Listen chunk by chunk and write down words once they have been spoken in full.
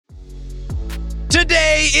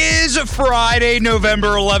Today is Friday, November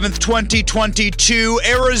 11th, 2022.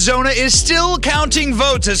 Arizona is still counting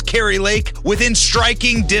votes as Kari Lake within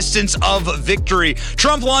striking distance of victory.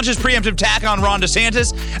 Trump launches preemptive attack on Ron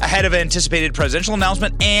DeSantis ahead of anticipated presidential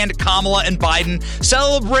announcement, and Kamala and Biden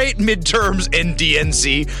celebrate midterms in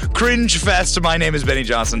DNC. Cringe fest. My name is Benny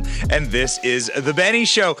Johnson, and this is The Benny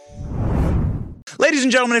Show. Ladies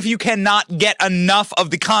and gentlemen, if you cannot get enough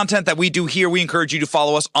of the content that we do here, we encourage you to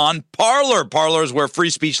follow us on Parler. Parler is where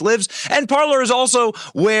free speech lives, and Parler is also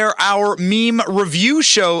where our meme review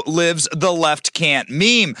show lives, The Left Can't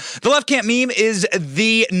Meme. The Left Can't Meme is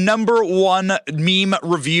the #1 meme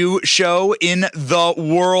review show in the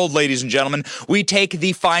world, ladies and gentlemen. We take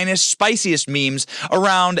the finest, spiciest memes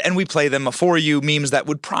around, and we play them for you, memes that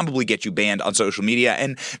would probably get you banned on social media.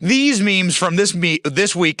 And these memes from this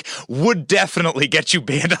week would definitely get you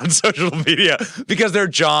banned on social media because they're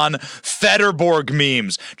John Fetterborg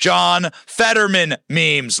memes. John Fetterman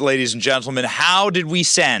memes, ladies and gentlemen. How did we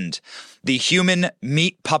send the human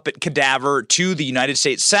meat puppet cadaver to the United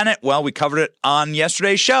States Senate? Well, we covered it on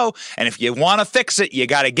yesterday's show, and if you want to fix it, you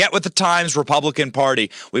got to get with the times, Republican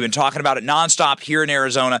Party. We've been talking about it nonstop here in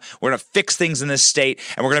Arizona. We're going to fix things in this state,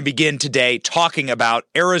 and we're going to begin today talking about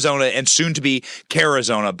Arizona and soon to be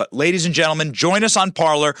Carizona. But ladies and gentlemen, join us on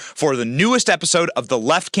Parler for the newest episode of The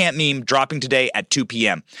Left Can't Meme, dropping today at 2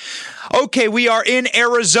 p.m. Okay, we are in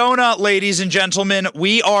Arizona, ladies and gentlemen.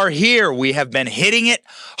 We are here. We have been hitting it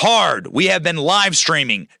hard. We have been live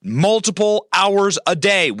streaming multiple hours a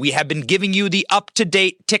day. We have been giving you the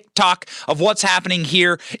up-to-date TikTok of what's happening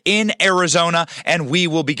here in Arizona, and we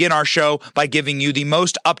will begin our show by giving you the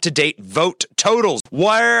most up-to-date vote totals.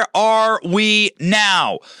 Where are we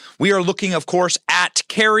now? We are looking, of course, at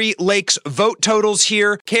Kari Lake's vote totals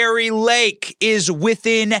here. Kari Lake is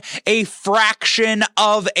within a fraction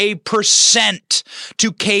of a percent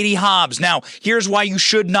to Katie Hobbs. Now, here's why you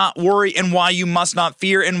should not worry and why you must not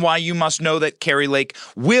fear and why you must know that Kari Lake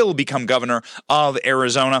will become governor of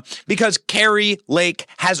Arizona, because Kari Lake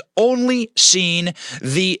has only seen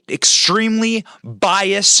the extremely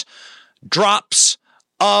biased drops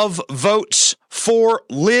of votes for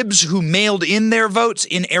libs who mailed in their votes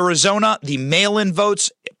in Arizona. The mail-in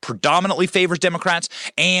votes predominantly favors Democrats,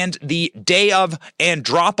 and the day of and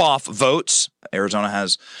drop-off votes, Arizona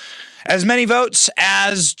has as many votes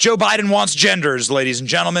as Joe Biden wants genders, ladies and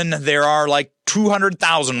gentlemen. There are like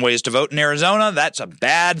 200,000 ways to vote in Arizona. That's a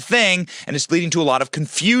bad thing, and it's leading to a lot of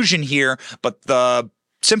confusion here. But the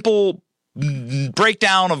simple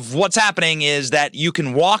breakdown of what's happening is that you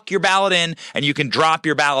can walk your ballot in and you can drop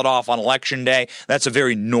your ballot off on election day. That's a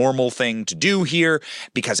very normal thing to do here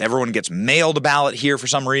because everyone gets mailed a ballot here for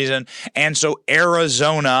some reason. And so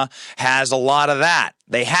Arizona has a lot of that.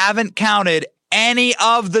 They haven't counted any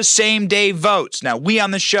of the same day votes. Now, we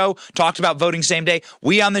on the show talked about voting same day.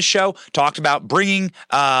 We on the show talked about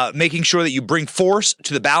making sure that you bring force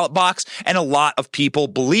to the ballot box. And a lot of people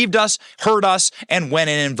believed us, heard us, and went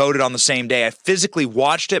in and voted on the same day. I physically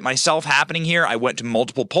watched it myself happening here. I went to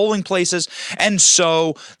multiple polling places. And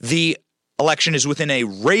so the election is within a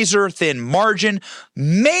razor-thin margin,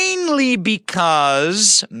 mainly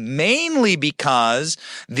because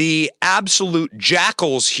the absolute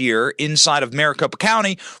jackals here inside of Maricopa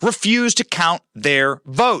County refuse to count their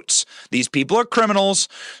votes. These people are criminals.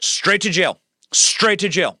 Straight to jail. Straight to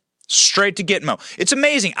jail. Straight to Gitmo. It's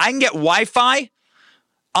amazing. I can get Wi-Fi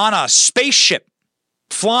on a spaceship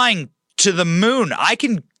flying to the moon. I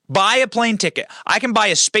can buy a plane ticket. I can buy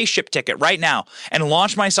a spaceship ticket right now and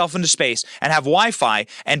launch myself into space and have Wi-Fi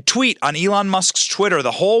and tweet on Elon Musk's Twitter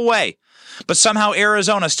the whole way. But somehow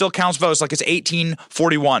Arizona still counts votes like it's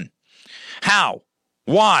 1841. How?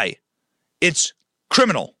 Why? It's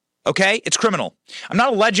criminal. Okay? It's criminal. I'm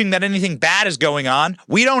not alleging that anything bad is going on.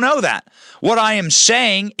 We don't know that. What I am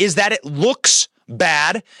saying is that it looks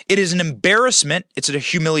bad. It is an embarrassment. It's a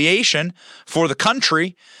humiliation for the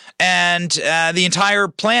country. And the entire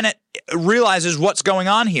planet realizes what's going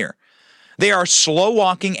on here. They are slow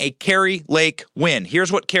walking a Kari Lake win.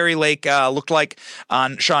 Here's what Kari Lake looked like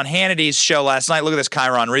on Sean Hannity's show last night. Look at this,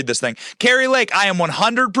 Chiron. Read this thing. Kari Lake, I am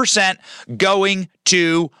 100% going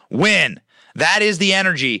to win. That is the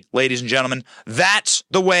energy, ladies and gentlemen. That's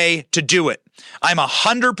the way to do it. I'm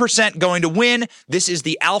 100% going to win. This is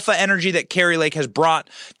the alpha energy that Kari Lake has brought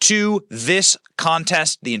to this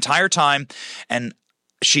contest the entire time. And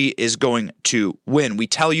she is going to win. We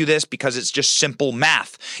tell you this because it's just simple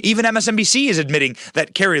math. Even MSNBC is admitting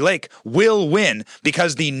that Kari Lake will win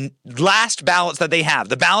because the last ballots that they have,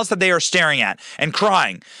 the ballots that they are staring at and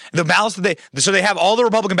crying, the ballots that so they have all the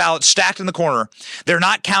Republican ballots stacked in the corner. They're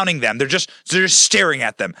not counting them. They're just staring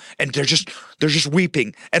at them, and they're just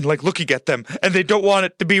weeping and like looking at them, and they don't want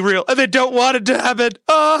it to be real, and they don't want it to happen.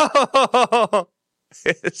 Oh,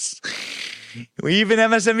 even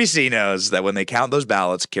MSNBC knows that when they count those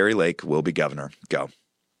ballots, Kari Lake will be governor. Go.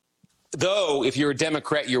 Though, if you're a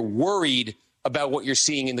Democrat, you're worried about what you're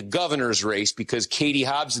seeing in the governor's race because Katie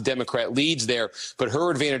Hobbs, the Democrat, leads there, but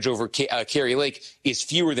her advantage over Kari Lake is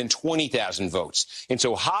fewer than 20,000 votes. And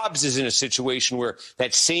so Hobbs is in a situation where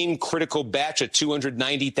that same critical batch of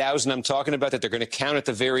 290,000 I'm talking about that they're going to count at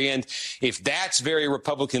the very end, if that's very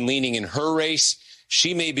Republican-leaning in her race,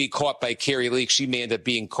 she may be caught by Kari Lake. She may end up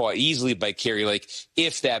being caught easily by Kari Lake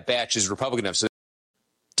if that batch is Republican enough. So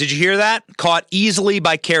did you hear that? Caught easily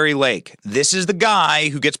by Kari Lake. This is the guy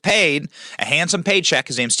who gets paid a handsome paycheck.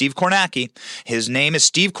 His name's Steve Kornacki. His name is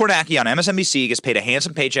Steve Kornacki on MSNBC. He gets paid a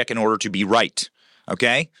handsome paycheck in order to be right.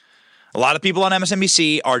 Okay? A lot of people on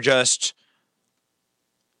MSNBC are just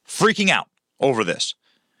freaking out over this.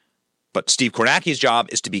 But Steve Kornacki's job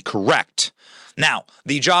is to be correct. Now,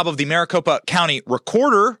 the job of the Maricopa County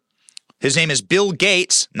Recorder, his name is Bill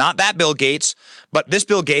Gates, not that Bill Gates, but this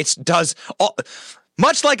Bill Gates does all,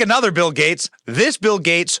 much like another Bill Gates, this Bill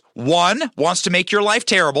Gates, one, wants to make your life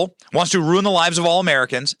terrible, wants to ruin the lives of all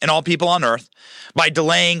Americans and all people on earth by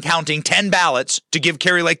delaying counting 10 ballots to give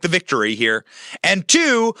Kari Lake the victory here. And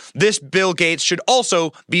two, this Bill Gates should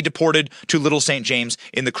also be deported to Little St. James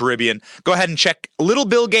in the Caribbean. Go ahead and check Little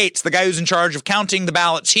Bill Gates, the guy who's in charge of counting the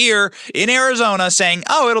ballots here in Arizona, saying,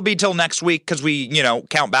 oh, it'll be till next week because we,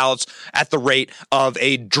 count ballots at the rate of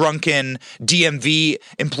a drunken DMV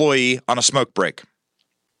employee on a smoke break.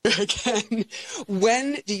 Again,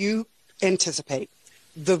 when do you anticipate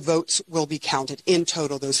the votes will be counted in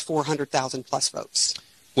total, those 400,000 plus votes?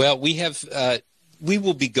 Well, we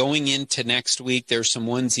will be going into next week. There's some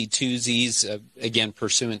onesie-twosies, again,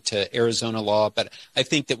 pursuant to Arizona law, but I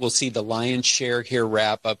think that we'll see the lion's share here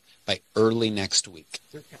wrap up by early next week.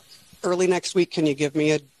 Early next week, can you give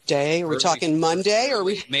me a day? Are we talking Monday? Or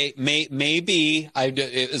we maybe,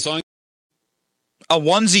 as long a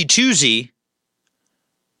onesie-twosie?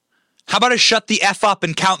 How about I shut the F up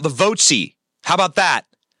and count the votesy? How about that?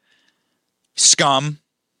 Scum.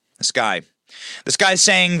 This guy's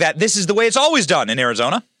saying that this is the way it's always done in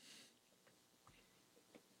Arizona.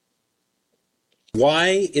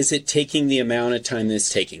 Why is it taking the amount of time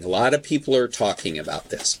it's taking? A lot of people are talking about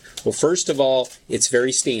this. Well, first of all, it's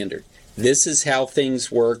very standard. This is how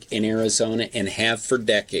things work in Arizona and have for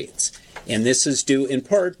decades. And this is due in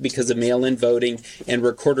part because of mail-in voting, and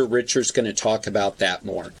Recorder Richard's going to talk about that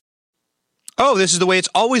more. Oh, this is the way it's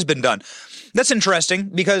always been done. That's interesting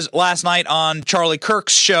because last night on Charlie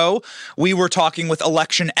Kirk's show, we were talking with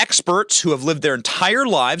election experts who have lived their entire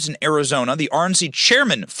lives in Arizona. The RNC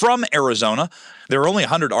chairman from Arizona. There are only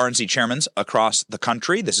 100 RNC chairmen across the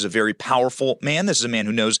country. This is a very powerful man. This is a man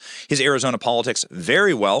who knows his Arizona politics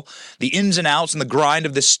very well. The ins and outs and the grind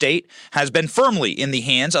of this state has been firmly in the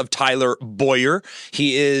hands of Tyler Boyer.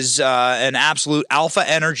 He is an absolute alpha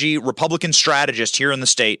energy Republican strategist here in the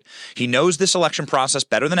state. He knows this election process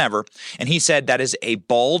better than ever, and he said that is a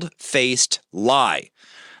bald-faced lie.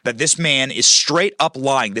 That this man is straight up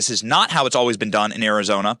lying. This is not how it's always been done in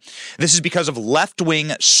Arizona. This is because of left-wing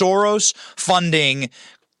Soros funding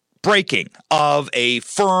breaking of a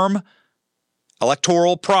firm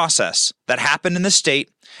electoral process that happened in this state,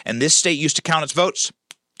 and this state used to count its votes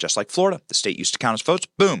just like Florida. The state used to count its votes,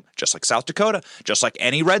 boom, just like South Dakota, just like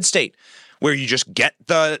any red state, where you just get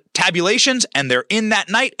the tabulations and they're in that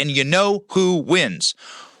night and you know who wins.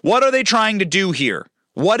 What are they trying to do here?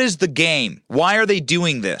 What is the game? Why are they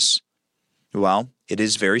doing this? Well, it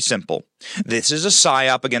is very simple. This is a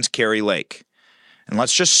psyop against Kari Lake. And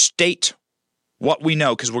let's just state what we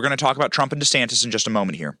know, because we're going to talk about Trump and DeSantis in just a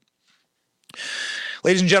moment here.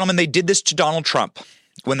 Ladies and gentlemen, they did this to Donald Trump.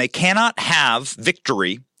 When they cannot have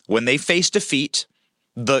victory, when they face defeat,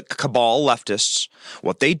 the cabal leftists,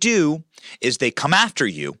 what they do is they come after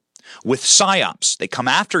you with psyops. They come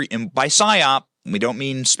after you, and by psyop, we don't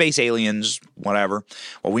mean space aliens, whatever.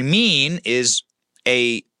 What we mean is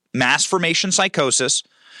a mass formation psychosis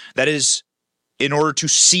that is in order to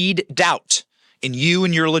seed doubt in you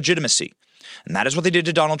and your legitimacy. And that is what they did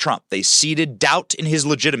to Donald Trump. They seeded doubt in his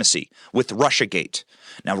legitimacy with Russiagate.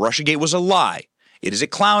 Now, Russiagate was a lie. It is a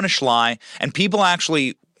clownish lie, and people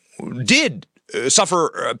actually did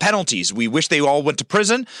suffer penalties. We wish they all went to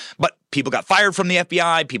prison, but People got fired from the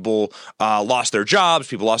FBI. People lost their jobs.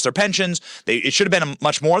 People lost their pensions. It should have been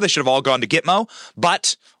much more. They should have all gone to Gitmo.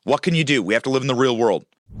 But what can you do? We have to live in the real world.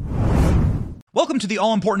 Welcome to the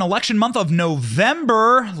all-important election month of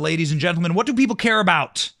November. Ladies and gentlemen, what do people care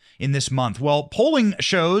about in this month? Well, polling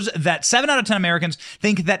shows that 7 out of 10 Americans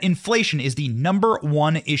think that inflation is the number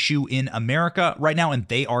one issue in America right now, and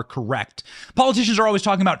they are correct. Politicians are always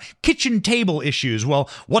talking about kitchen table issues. Well,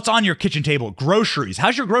 what's on your kitchen table? Groceries.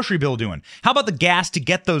 How's your grocery bill doing? How about the gas to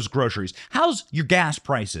get those groceries? How's your gas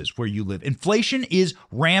prices where you live? Inflation is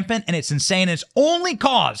rampant, and it's insane. And it's only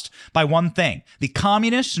caused by one thing: the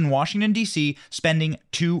communists in Washington, D.C. spending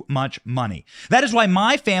too much money. That is why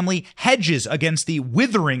my family hedges against the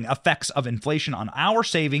withering effects of inflation on our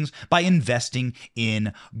savings by investing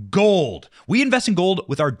in gold. We invest in gold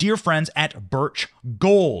with our dear friends at Birch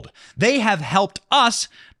Gold. They have helped us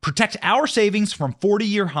protect our savings from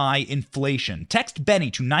 40-year high inflation. Text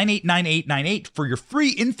Benny to 989898 for your free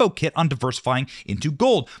info kit on diversifying into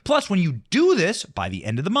gold. Plus, when you do this by the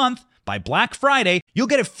end of the month, by Black Friday, you'll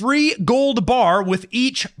get a free gold bar with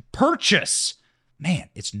each purchase. Man,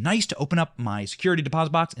 it's nice to open up my security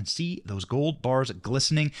deposit box and see those gold bars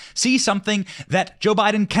glistening. See something that Joe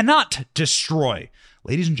Biden cannot destroy.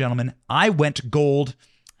 Ladies and gentlemen, I went gold,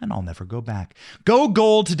 and I'll never go back. Go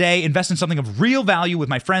gold today. Invest in something of real value with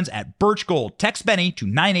my friends at Birch Gold. Text Benny to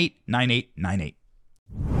 989898.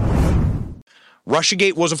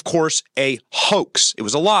 Russiagate was, of course, a hoax. It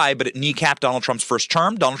was a lie, but it kneecapped Donald Trump's first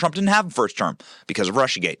term. Donald Trump didn't have a first term because of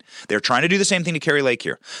Russiagate. They're trying to do the same thing to Kari Lake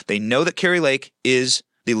here. They know that Kari Lake is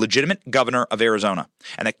the legitimate governor of Arizona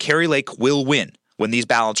and that Kari Lake will win when these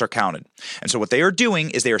ballots are counted. And so what they are doing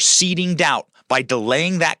is they are seeding doubt by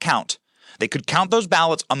delaying that count. They could count those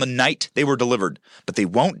ballots on the night they were delivered, but they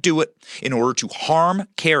won't do it in order to harm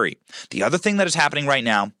Kari. The other thing that is happening right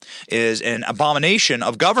now is an abomination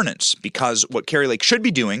of governance, because what Kari Lake should be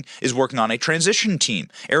doing is working on a transition team.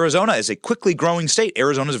 Arizona is a quickly growing state.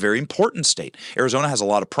 Arizona is a very important state. Arizona has a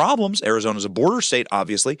lot of problems. Arizona is a border state,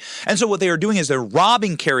 obviously. And so what they are doing is they're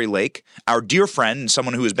robbing Kari Lake, our dear friend and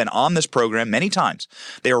someone who has been on this program many times.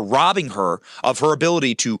 They are robbing her of her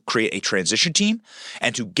ability to create a transition team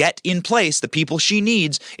and to get in place the people she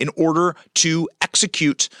needs in order to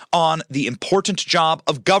execute on the important job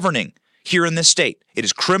of governing here in this state. It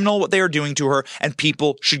is criminal what they are doing to her, and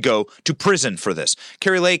people should go to prison for this.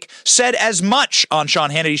 Kari Lake said as much on Sean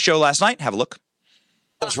Hannity's show last night. Have a look.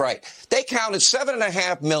 That's right. They counted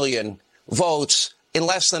 7.5 million votes in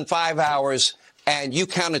less than 5 hours, and you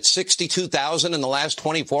counted 62,000 in the last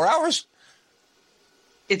 24 hours?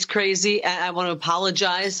 It's crazy. I want to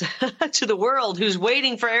apologize to the world who's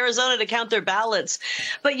waiting for Arizona to count their ballots.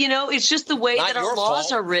 But, you know, it's just the way that our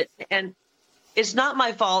laws are written. And it's not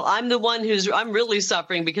my fault. I'm the one I'm really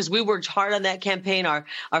suffering because we worked hard on that campaign. Our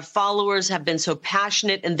followers have been so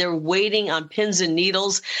passionate and they're waiting on pins and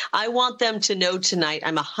needles. I want them to know tonight,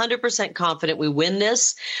 I'm 100% confident we win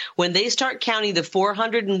this. When they start counting the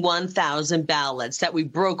 401,000 ballots that we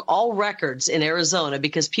broke all records in Arizona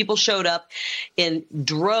because people showed up in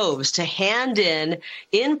droves to hand in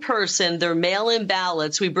person, their mail-in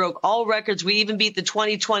ballots. We broke all records. We even beat the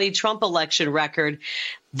 2020 Trump election record.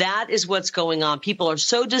 That is what's going on. People are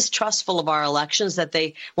so distrustful of our elections that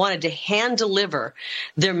they wanted to hand deliver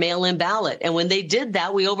their mail-in ballot. And when they did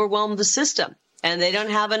that, we overwhelmed the system. And they don't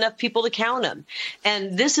have enough people to count them.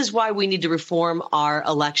 And this is why we need to reform our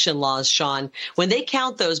election laws, Sean. When they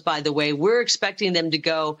count those, by the way, we're expecting them to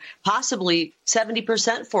go possibly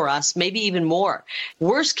 70% for us, maybe even more.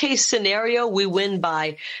 Worst case scenario, we win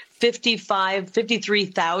by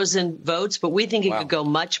 53,000 votes, but we think it could go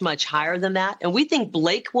much, much higher than that. And we think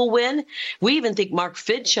Blake will win. We even think Mark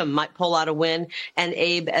Fitcham might pull out a win, and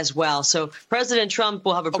Abe as well. So President Trump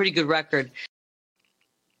will have a pretty good record.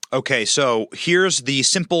 Okay, so here's the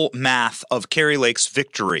simple math of Kari Lake's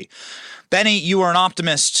victory. Benny, you are an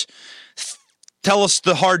optimist. Tell us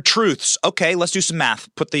the hard truths. Okay, let's do some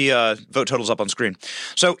math. Put the vote totals up on screen.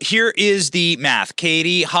 So here is the math.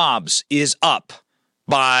 Katie Hobbs is up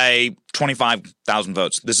by 25,000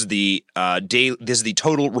 votes. This is the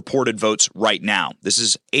total reported votes right now. This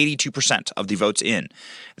is 82% of the votes in.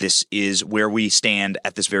 This is where we stand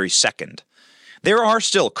at this very second. There are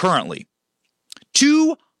still currently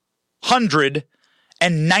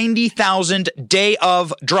 290,000 day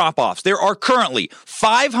of drop-offs. There are currently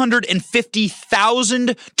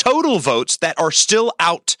 550,000 total votes that are still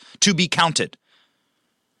out to be counted.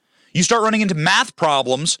 You start running into math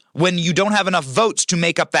problems when you don't have enough votes to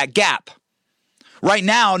make up that gap. Right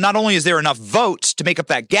now, not only is there enough votes to make up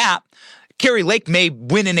that gap, Kari Lake may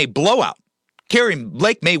win in a blowout. Kari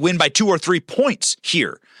Lake may win by 2 or 3 points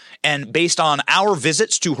here. And based on our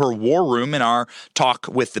visits to her war room and our talk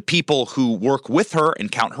with the people who work with her and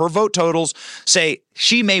count her vote totals, say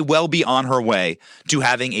she may well be on her way to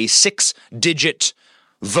having a 6-digit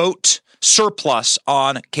vote surplus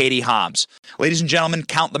on Katie Hobbs. Ladies and gentlemen,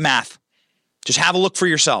 count the math. Just have a look for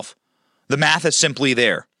yourself. The math is simply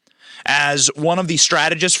there. As one of the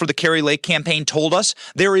strategists for the Kari Lake campaign told us,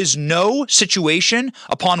 there is no situation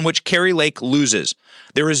upon which Kari Lake loses.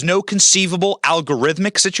 There is no conceivable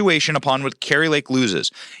algorithmic situation upon which Kari Lake loses.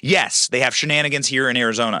 Yes, they have shenanigans here in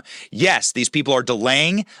Arizona. Yes, these people are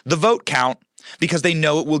delaying the vote count because they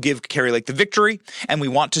know it will give Kari Lake the victory. And we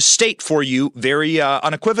want to state for you very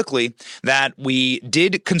unequivocally that we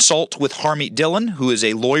did consult with Harmeet Dillon, who is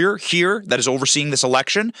a lawyer here that is overseeing this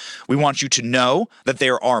election. We want you to know that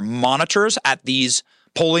there are monitors at these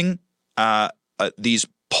polling, these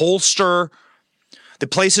pollster, the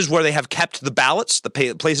places where they have kept the ballots, the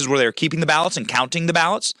places where they're keeping the ballots and counting the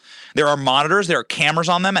ballots. There are monitors, there are cameras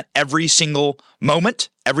on them at every single moment,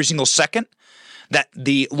 every single second. That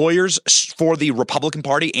the lawyers for the Republican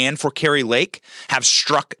Party and for Kari Lake have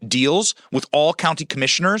struck deals with all county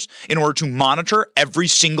commissioners in order to monitor every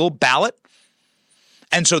single ballot.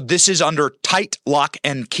 And so this is under tight lock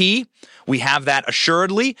and key. We have that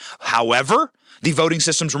assuredly. However, the voting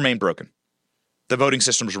systems remain broken. The voting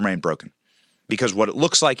systems remain broken because what it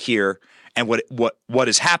looks like here and what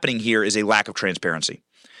is happening here is a lack of transparency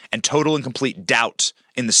and total and complete doubt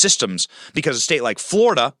in the systems because a state like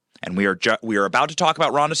Florida, and we are about to talk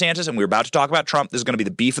about Ron DeSantis, and we're about to talk about Trump. This is going to be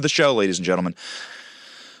the beef of the show, ladies and gentlemen.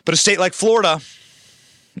 But a state like Florida,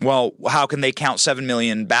 well, how can they count 7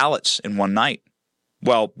 million ballots in one night?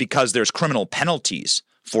 Well, because there's criminal penalties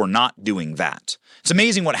for not doing that. It's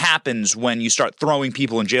amazing what happens when you start throwing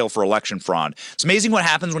people in jail for election fraud. It's amazing what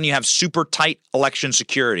happens when you have super tight election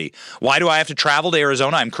security. Why do I have to travel to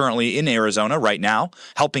Arizona? I'm currently in Arizona right now,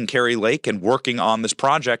 helping Kari Lake and working on this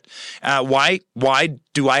project. Why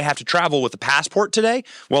do I have to travel with a passport today?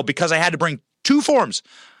 Well, because I had to bring two forms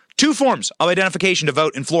of identification to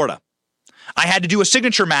vote in Florida. I had to do a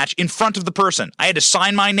signature match in front of the person. I had to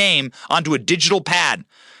sign my name onto a digital pad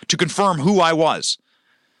to confirm who I was.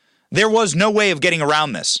 There was no way of getting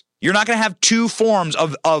around this. You're not going to have 2 forms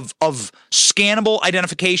of scannable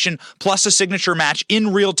identification plus a signature match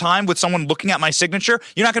in real time with someone looking at my signature.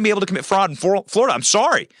 You're not going to be able to commit fraud in Florida. I'm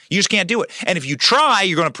sorry. You just can't do it. And if you try,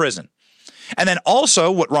 you're going to prison. And then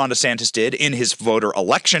also what Ron DeSantis did in his voter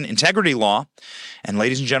election integrity law. And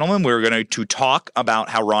ladies and gentlemen, we're going to talk about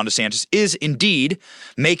how Ron DeSantis is indeed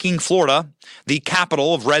making Florida the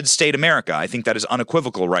capital of red state America. I think that is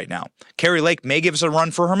unequivocal right now. Kari Lake may give us a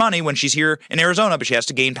run for her money when she's here in Arizona, but she has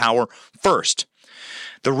to gain power first.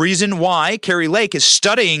 The reason why Kari Lake is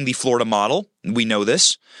studying the Florida model, we know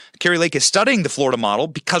this, Kari Lake is studying the Florida model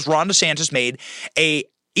because Ron DeSantis made an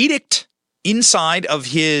edict inside of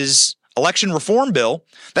his election reform bill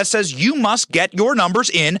that says you must get your numbers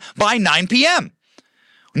in by 9 p.m.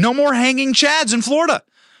 No more hanging chads in Florida.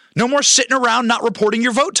 No more sitting around not reporting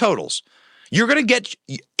your vote totals. You're going to get,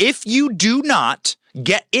 if you do not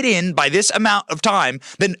get it in by this amount of time,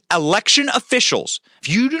 then election officials, if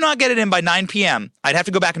you do not get it in by 9 p.m., I'd have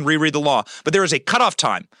to go back and reread the law, but there is a cutoff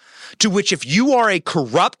time to which if you are a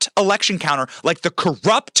corrupt election counter, like the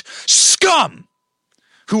corrupt scum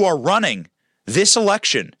who are running this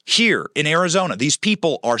election here in Arizona, these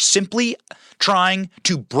people are simply trying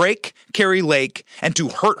to break Kari Lake and to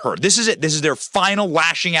hurt her. This is it. This is their final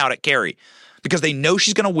lashing out at Kari because they know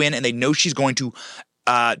she's going to win and they know she's going to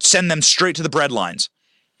send them straight to the breadlines.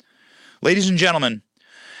 Ladies and gentlemen,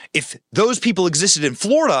 if those people existed in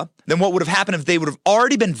Florida, then what would have happened if they would have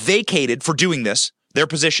already been vacated for doing this, their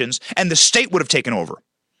positions, and the state would have taken over?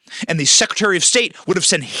 And the Secretary of State would have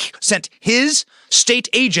sent his state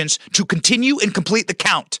agents to continue and complete the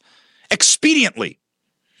count expediently.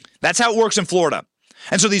 That's how it works in Florida.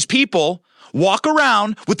 And so these people walk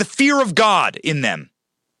around with the fear of God in them.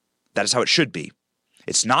 That is how it should be.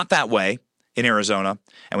 It's not that way in Arizona.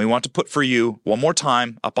 And we want to put for you one more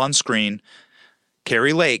time up on screen,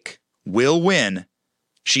 Kari Lake will win.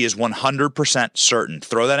 She is 100% certain.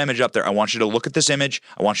 Throw that image up there. I want you to look at this image.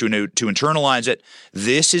 I want you to internalize it.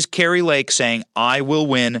 This is Kari Lake saying, I will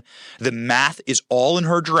win. The math is all in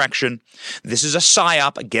her direction. This is a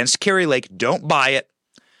psyop against Kari Lake. Don't buy it.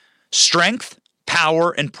 Strength,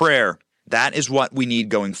 power, and prayer. That is what we need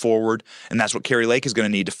going forward. And that's what Kari Lake is going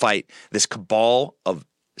to need to fight this cabal of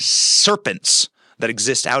serpents that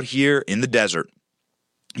exist out here in the desert.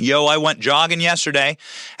 Yo, I went jogging yesterday,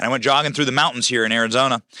 and I went jogging through the mountains here in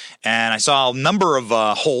Arizona, and I saw a number of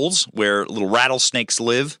holes where little rattlesnakes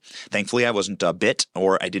live. Thankfully, I wasn't bit,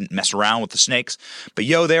 or I didn't mess around with the snakes. But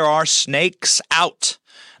yo, there are snakes out.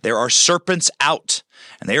 There are serpents out,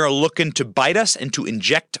 and they are looking to bite us and to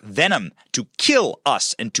inject venom, to kill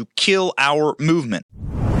us and to kill our movement.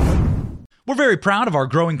 We're very proud of our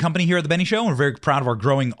growing company here at The Benny Show, and we're very proud of our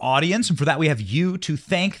growing audience, and for that we have you to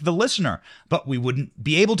thank, the listener. But we wouldn't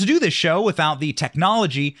be able to do this show without the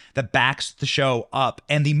technology that backs the show up.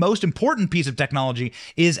 And the most important piece of technology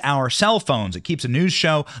is our cell phones. It keeps a news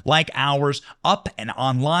show like ours up and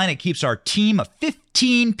online. It keeps our team of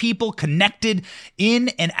 15 people connected in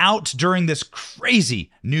and out during this crazy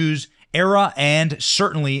news era, and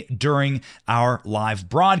certainly during our live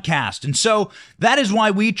broadcast. And so that is why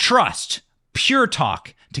we trust Pure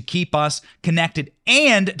Talk to keep us connected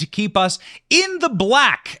and to keep us in the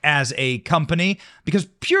black as a company, because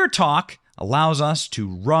Pure Talk allows us to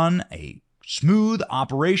run a smooth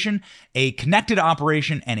operation, a connected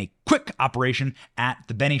operation, and a quick operation at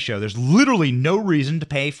The Benny Show. There's literally no reason to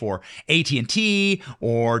pay for AT&T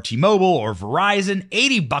or T-Mobile or Verizon.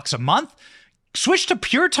 $80 a month. Switch to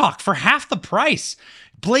Pure Talk for half the price.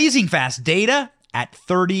 Blazing fast data at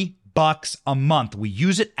 $30 a month. We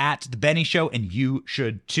use it at The Benny Show, and you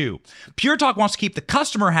should too. Pure Talk wants to keep the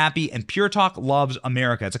customer happy, and Pure Talk loves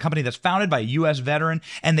America. It's a company that's founded by a U.S. veteran,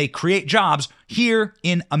 and they create jobs here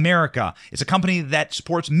in America. It's a company that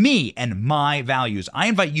supports me and my values. I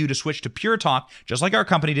invite you to switch to Pure Talk, just like our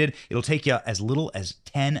company did. It'll take you as little as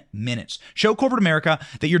 10 minutes. Show corporate America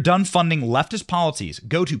that you're done funding leftist policies.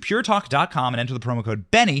 Go to puretalk.com and enter the promo code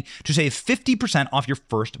Benny to save 50% off your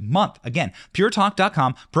first month. Again,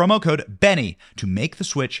 puretalk.com, promo code Benny to make the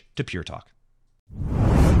switch to Pure Talk.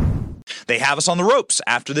 They have us on the ropes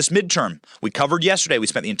after this midterm. We covered yesterday. We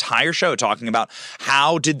spent the entire show talking about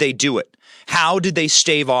how did they do it? How did they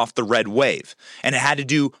stave off the red wave? And it had to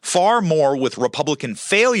do far more with Republican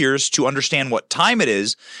failures to understand what time it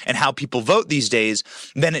is and how people vote these days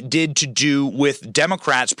than it did to do with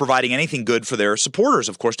Democrats providing anything good for their supporters.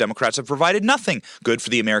 Of course, Democrats have provided nothing good for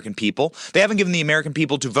the American people. They haven't given the American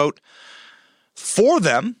people to vote for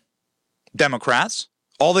them, Democrats.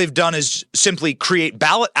 All they've done is simply create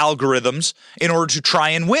ballot algorithms in order to try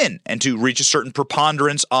and win and to reach a certain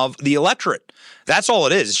preponderance of the electorate. That's all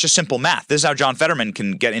it is. It's just simple math. This is how John Fetterman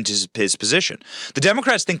can get into his position. The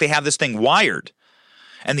Democrats think they have this thing wired,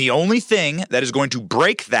 and the only thing that is going to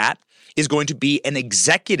break that is going to be an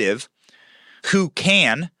executive who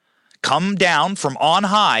can come down from on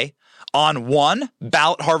high on one,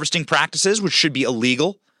 ballot harvesting practices, which should be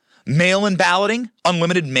illegal. Mail-in balloting,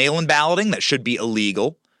 unlimited mail-in balloting, that should be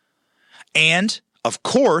illegal. And, of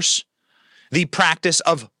course, the practice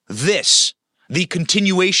of this, the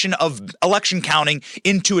continuation of election counting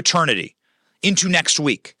into eternity, into next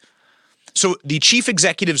week. So the chief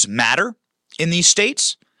executives matter in these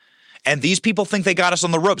states, and these people think they got us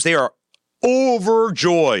on the ropes. They are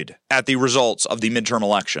overjoyed at the results of the midterm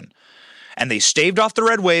election. And they staved off the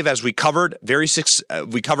red wave, as we covered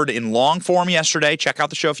we covered in long form yesterday. Check out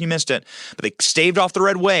the show if you missed it. But they staved off the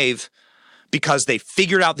red wave because they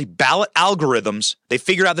figured out the ballot algorithms. They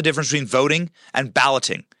figured out the difference between voting and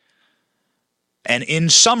balloting. And in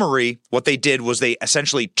summary, what they did was they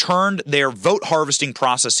essentially turned their vote harvesting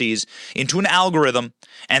processes into an algorithm,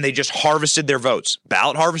 and they just harvested their votes.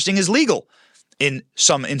 Ballot harvesting is legal in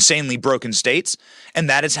some insanely broken states, and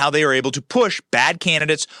that is how they are able to push bad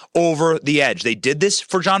candidates over the edge. They did this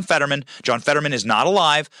for John Fetterman. John Fetterman is not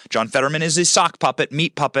alive. John Fetterman is a sock puppet,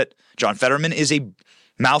 meat puppet. John Fetterman is a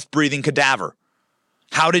mouth-breathing cadaver.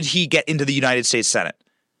 How did he get into the United States Senate?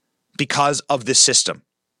 Because of this system.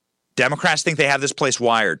 Democrats think they have this place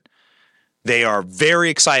wired. They are very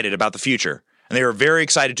excited about the future, and they are very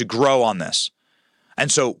excited to grow on this.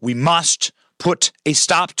 And so we must put a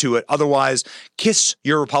stop to it. Otherwise, kiss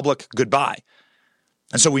your republic goodbye.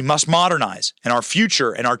 And so we must modernize, and our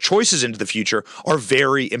future and our choices into the future are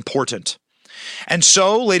very important. And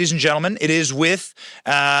so, ladies and gentlemen, it is with,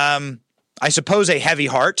 I suppose, a heavy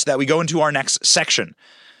heart that we go into our next section,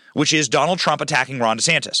 which is Donald Trump attacking Ron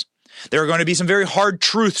DeSantis. There are going to be some very hard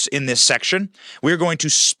truths in this section. We're going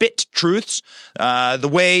to spit truths the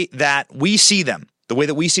way that we see them, the way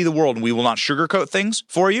that we see the world, and we will not sugarcoat things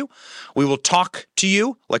for you. We will talk to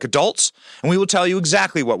you like adults, and we will tell you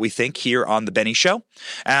exactly what we think here on The Benny Show,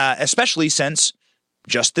 especially since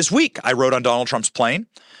just this week I rode on Donald Trump's plane,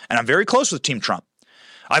 and I'm very close with Team Trump.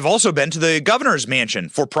 I've also been to the governor's mansion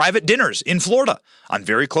for private dinners in Florida. I'm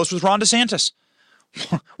very close with Ron DeSantis.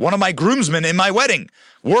 One of my groomsmen in my wedding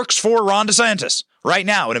works for Ron DeSantis right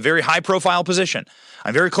now in a very high-profile position.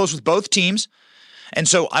 I'm very close with both teams. And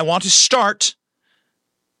so I want to start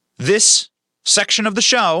this section of the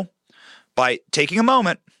show by taking a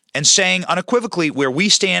moment and saying unequivocally where we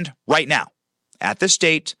stand right now. At this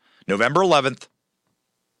date, November 11th,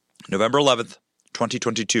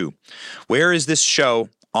 2022. Where is this show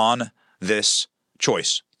on this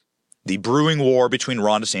choice? The brewing war between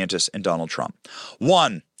Ron DeSantis and Donald Trump.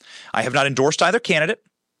 One, I have not endorsed either candidate.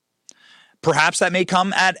 Perhaps that may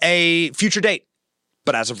come at a future date.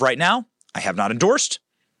 But as of right now, I have not endorsed,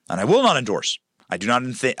 and I will not endorse. I do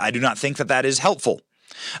not think that that is helpful.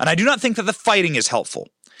 And I do not think that the fighting is helpful.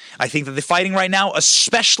 I think that the fighting right now,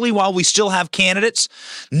 especially while we still have candidates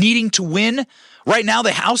needing to win, right now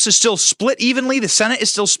the House is still split evenly. The Senate is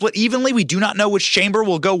still split evenly. We do not know which chamber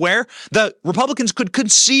will go where. The Republicans could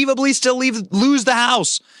conceivably still lose the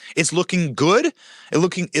House. It's looking good.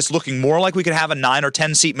 It's looking more like we could have a 9 or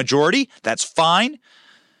 10 seat majority. That's fine.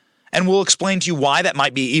 And we'll explain to you why that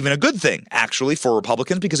might be even a good thing, actually, for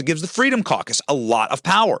Republicans, because it gives the Freedom Caucus a lot of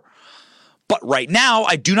power. But right now,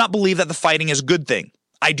 I do not believe that the fighting is a good thing.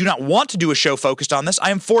 I do not want to do a show focused on this.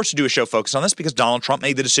 I am forced to do a show focused on this because Donald Trump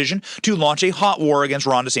made the decision to launch a hot war against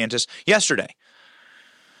Ron DeSantis yesterday.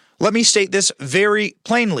 Let me state this very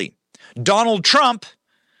plainly. Donald Trump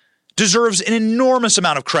deserves an enormous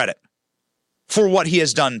amount of credit for what he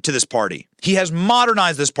has done to this party. He has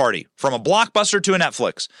modernized this party from a Blockbuster to a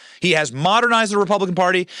Netflix. He has modernized the Republican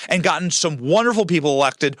Party and gotten some wonderful people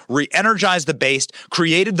elected, re-energized the base,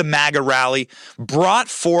 created the MAGA rally, brought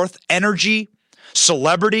forth energy,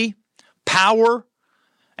 celebrity, power,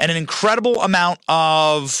 and an incredible amount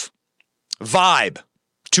of vibe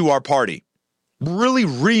to our party. Really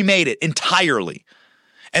remade it entirely.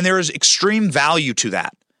 And there is extreme value to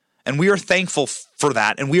that. And we are thankful for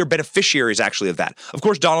that, and we are beneficiaries, actually, of that. Of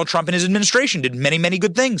course, Donald Trump and his administration did many, many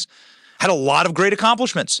good things, had a lot of great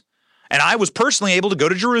accomplishments. And I was personally able to go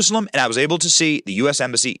to Jerusalem, and I was able to see the U.S.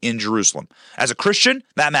 Embassy in Jerusalem. As a Christian,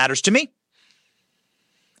 that matters to me.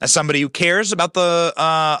 As somebody who cares about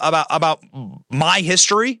about my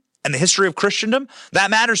history and the history of Christendom,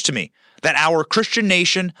 that matters to me. That our Christian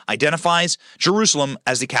nation identifies Jerusalem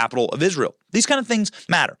as the capital of Israel. These kind of things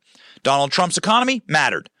matter. Donald Trump's economy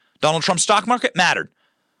mattered. Donald Trump's stock market mattered.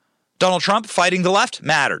 Donald Trump fighting the left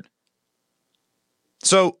mattered.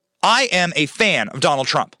 So I am a fan of Donald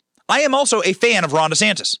Trump. I am also a fan of Ron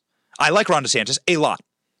DeSantis. I like Ron DeSantis a lot.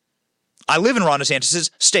 I live in Ron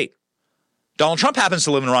DeSantis' state. Donald Trump happens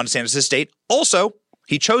to live in Ron DeSantis' state. Also,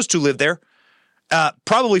 he chose to live there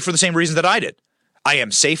probably for the same reason that I did. I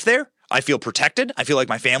am safe there. I feel protected. I feel like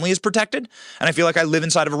my family is protected. And I feel like I live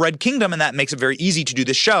inside of a red kingdom, and that makes it very easy to do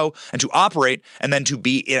this show and to operate and then to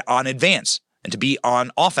be on advance and to be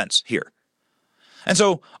on offense here. And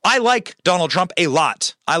so I like Donald Trump a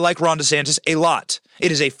lot. I like Ron DeSantis a lot.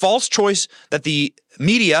 It is a false choice that the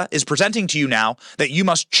media is presenting to you now, that you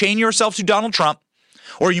must chain yourself to Donald Trump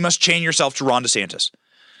or you must chain yourself to Ron DeSantis.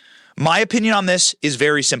 My opinion on this is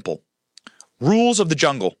very simple. Rules of the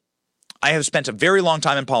jungle. I have spent a very long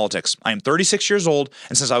time in politics. I am 36 years old,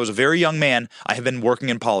 and since I was a very young man, I have been working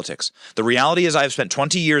in politics. The reality is I have spent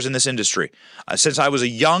 20 years in this industry. Since I was a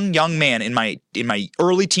young man in my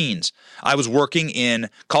early teens, I was working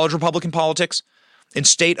in college Republican politics, in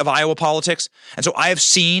state of Iowa politics, and so I have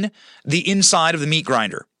seen the inside of the meat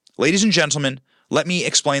grinder. Ladies and gentlemen, let me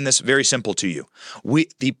explain this very simple to you.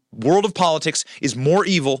 The world of politics is more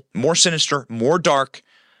evil, more sinister, more dark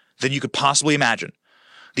than you could possibly imagine.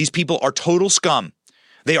 These people are total scum.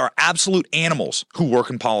 They are absolute animals who work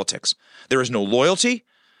in politics. There is no loyalty.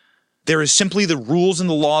 There is simply the rules and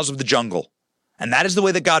the laws of the jungle. And that is the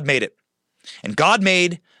way that God made it. And God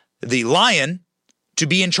made the lion to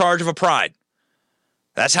be in charge of a pride.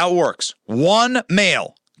 That's how it works. One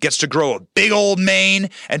male gets to grow a big old mane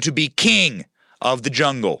and to be king of the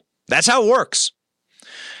jungle. That's how it works.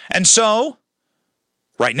 And so,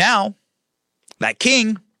 right now, that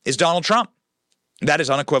king is Donald Trump. That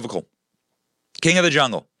is unequivocal. King of the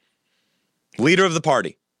jungle. Leader of the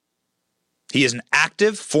party. He is an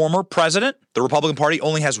active former president. The Republican Party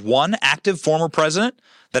only has one active former president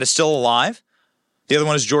that is still alive. The other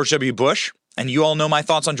one is George W. Bush. And you all know my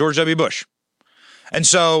thoughts on George W. Bush. And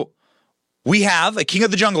so we have a king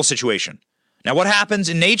of the jungle situation. Now, what happens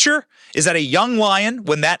in nature is that a young lion,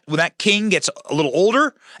 when that king gets a little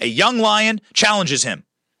older, a young lion challenges him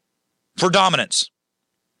for dominance.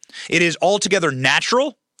 It is altogether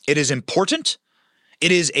natural. It is important.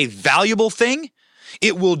 It is a valuable thing.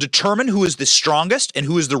 It will determine who is the strongest and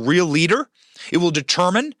who is the real leader. It will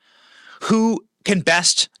determine who can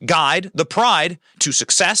best guide the pride to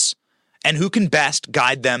success and who can best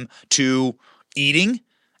guide them to eating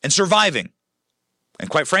and surviving. And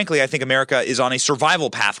quite frankly, I think America is on a survival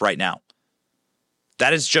path right now.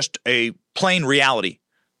 That is just a plain reality.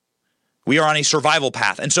 We are on a survival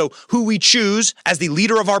path. And so who we choose as the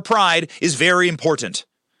leader of our pride is very important.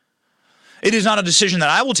 It is not a decision that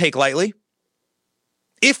I will take lightly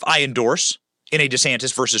if I endorse in a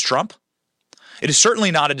DeSantis versus Trump. It is certainly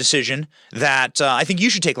not a decision that I think you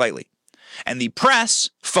should take lightly. And the press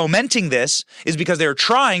fomenting this is because they're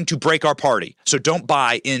trying to break our party. So don't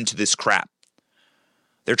buy into this crap.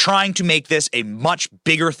 They're trying to make this a much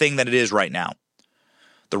bigger thing than it is right now.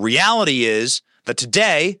 The reality is that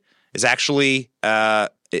today is actually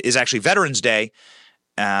Veterans Day.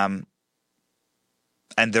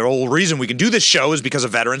 And the whole reason we can do this show is because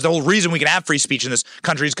of veterans. The whole reason we can have free speech in this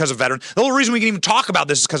country is because of veterans. The whole reason we can even talk about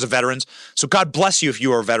this is because of veterans. So God bless you if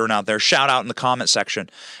you are a veteran out there. Shout out in the comment section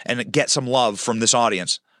and get some love from this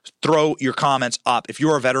audience. Throw your comments up. If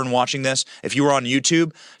you're a veteran watching this, if you are on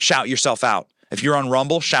YouTube, shout yourself out. If you're on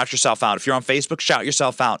Rumble, shout yourself out. If you're on Facebook, shout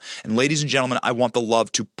yourself out. And ladies and gentlemen, I want the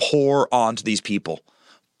love to pour onto these people.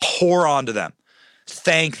 Pour onto them.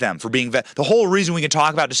 Thank them for being the whole reason we can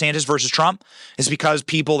talk about DeSantis versus Trump is because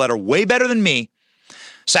people that are way better than me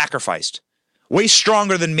sacrificed, way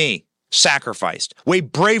stronger than me sacrificed, way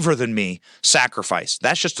braver than me sacrificed.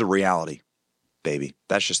 That's just the reality, baby.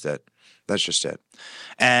 That's just it. That's just it.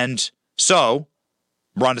 And so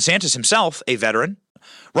Ron DeSantis himself, a veteran,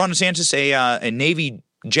 Ron DeSantis, a Navy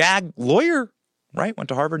JAG lawyer, right? Went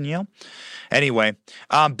to Harvard and Yale. Anyway,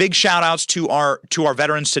 big shout outs to our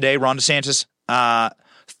veterans today. Ron DeSantis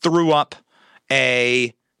threw up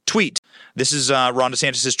a tweet. This is Ron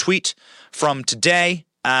DeSantis' tweet from today,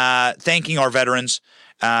 thanking our veterans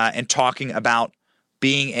and talking about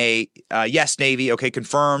being a yes, Navy. Okay,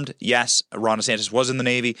 confirmed. Yes, Ron DeSantis was in the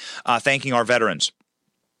Navy, thanking our veterans.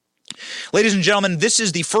 Ladies and gentlemen, this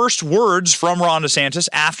is the first words from Ron DeSantis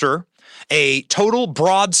after a total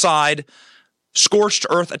broadside scorched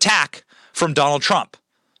earth attack from Donald Trump.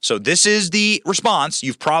 So this is the response.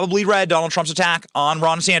 You've probably read Donald Trump's attack on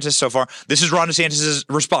Ron DeSantis so far. This is Ron DeSantis'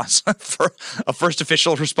 response for a first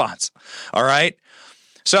official response. All right.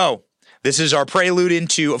 So this is our prelude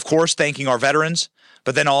into, of course, thanking our veterans,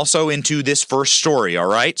 but then also into this first story. All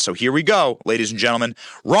right. So here we go, ladies and gentlemen.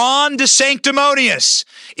 Ron DeSanctimonious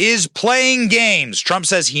is playing games. Trump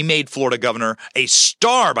says he made Florida governor a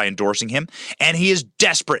star by endorsing him, and he is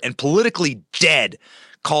desperate and politically dead.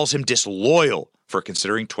 Calls him disloyal for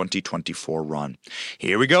considering 2024 run.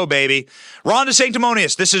 Here we go, baby. Ron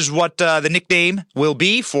DeSanctimonious. This is what the nickname will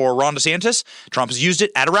be for Ron DeSantis. Trump has used it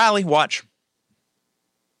at a rally. Watch.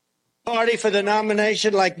 Party for the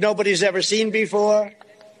nomination like nobody's ever seen before.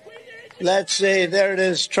 Let's see. There it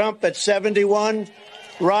is. Trump at 71.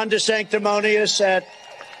 Ron DeSanctimonious at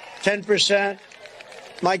 10%.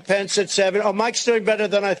 Mike Pence at 7. Oh, Mike's doing better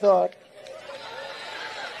than I thought.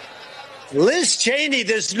 Liz Cheney,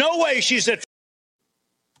 there's no way she's at.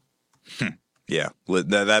 Yeah,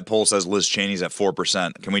 that poll says Liz Cheney's at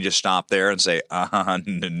 4%. Can we just stop there and say,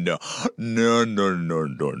 no.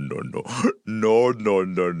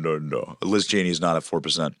 Liz Cheney's not at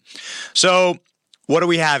 4%. So what do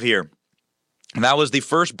we have here? That was the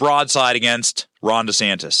first broadside against Ron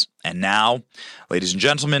DeSantis. And now, ladies and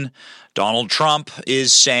gentlemen, Donald Trump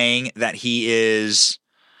is saying that he is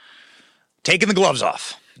taking the gloves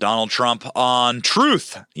off. Donald Trump on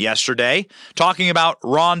Truth yesterday, talking about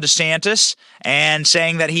Ron DeSantis and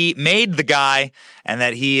saying that he made the guy and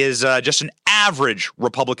that he is just an average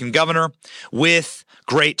Republican governor with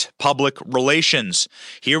great public relations.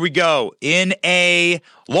 Here we go. In a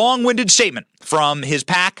long-winded statement from his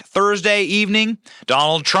PAC Thursday evening,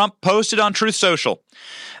 Donald Trump posted on Truth Social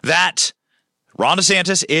that Ron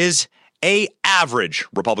DeSantis is an average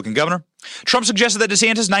Republican governor. Trump suggested that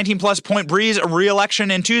DeSantis' 19-plus point breeze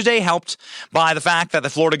re-election in Tuesday helped by the fact that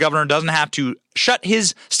the Florida governor doesn't have to shut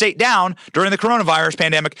his state down during the coronavirus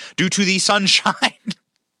pandemic due to the sunshine.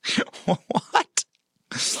 What?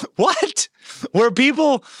 What? Where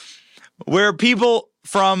people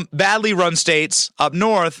from badly run states up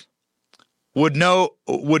north would know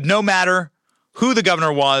matter who the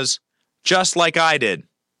governor was, just like I did.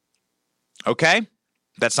 Okay?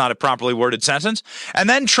 That's not a properly worded sentence. And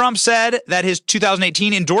then Trump said that his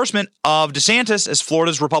 2018 endorsement of DeSantis as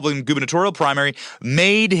Florida's Republican gubernatorial primary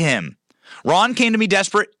made him. Ron came to me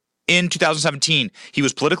desperate in 2017. He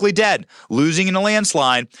was politically dead, losing in a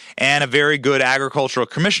landslide, and a very good agricultural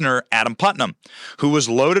commissioner, Adam Putnam, who was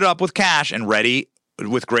loaded up with cash and ready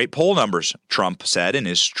with great poll numbers, Trump said in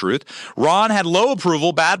his Truth. Ron had low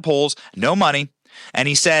approval, bad polls, no money, and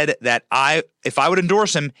he said that if I would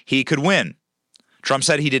endorse him, he could win. Trump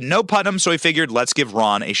said he didn't know Putnam, so he figured, let's give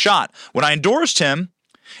Ron a shot. When I endorsed him,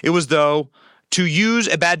 it was though To use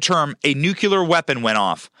a bad term, a nuclear weapon went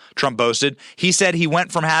off, Trump boasted. He said he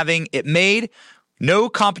went from having it made, no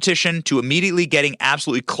competition, to immediately getting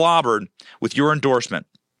absolutely clobbered with your endorsement.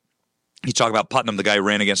 He's talking about Putnam, the guy who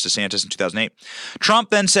ran against DeSantis in 2008.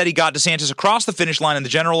 Trump then said he got DeSantis across the finish line in the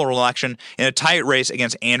general election in a tight race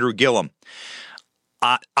against Andrew Gillum.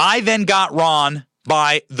 I then got Ron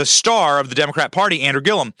by the star of the Democrat Party, Andrew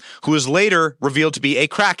Gillum, who was later revealed to be a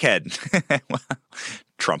crackhead. Well,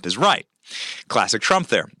 Trump is right. Classic Trump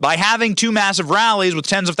there. By having two massive rallies with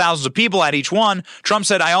tens of thousands of people at each one, Trump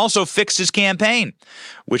said, I also fixed his campaign,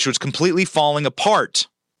 which was completely falling apart.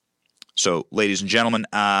 So, ladies and gentlemen,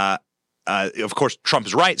 of course, Trump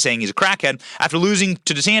is right, saying he's a crackhead. After losing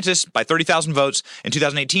to DeSantis by 30,000 votes in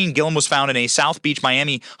 2018, Gillum was found in a South Beach,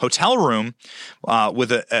 Miami hotel room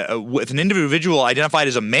with an individual identified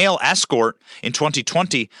as a male escort in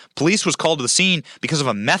 2020. Police was called to the scene because of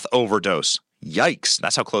a meth overdose. Yikes.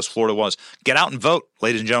 That's how close Florida was. Get out and vote,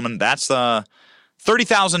 ladies and gentlemen. That's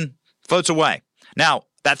 30,000 votes away. Now,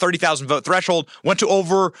 that 30,000 vote threshold went to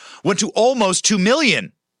almost 2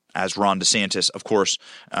 million, as Ron DeSantis, of course,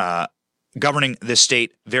 governing this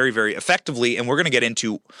state very, very effectively. And we're going to get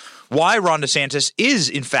into why Ron DeSantis is,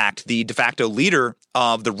 in fact, the de facto leader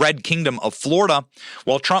of the Red Kingdom of Florida.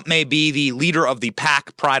 While Trump may be the leader of the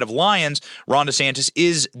pack Pride of Lions, Ron DeSantis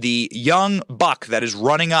is the young buck that is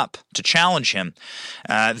running up to challenge him.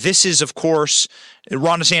 This is, of course,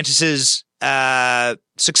 Ron DeSantis's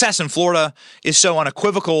success in Florida is so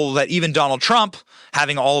unequivocal that even Donald Trump,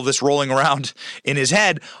 having all of this rolling around in his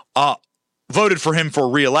head, voted for him for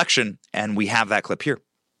re-election, and we have that clip here.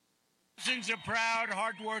 Thousands of proud,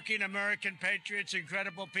 hardworking American patriots,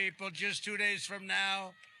 incredible people. Just 2 days from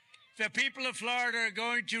now, the people of Florida are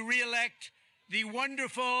going to re-elect the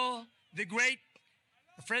wonderful, the great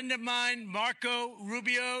friend of mine, Marco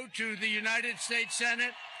Rubio, to the United States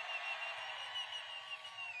Senate.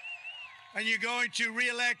 And you're going to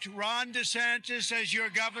re-elect Ron DeSantis as your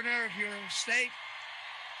governor of your state.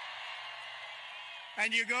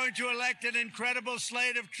 And you're going to elect an incredible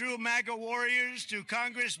slate of true MAGA warriors to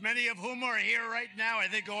Congress, many of whom are here right now. I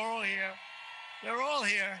think all here. They're all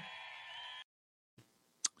here.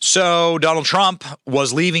 So Donald Trump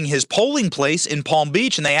was leaving his polling place in Palm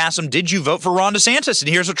Beach, and they asked him, did you vote for Ron DeSantis? And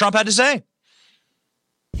here's what Trump had to say.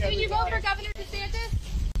 Did you vote for Governor DeSantis?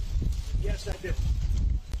 Yes, I did.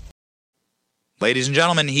 Ladies and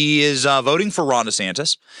gentlemen, he is voting for Ron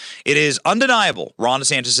DeSantis. It is undeniable Ron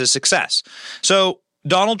DeSantis' success. So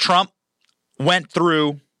Donald Trump went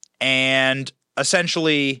through and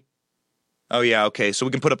essentially, oh yeah, okay, so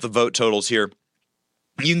we can put up the vote totals here.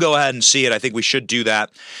 You can go ahead and see it. I think we should do that.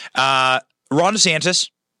 Ron DeSantis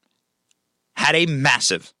had a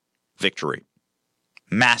massive victory.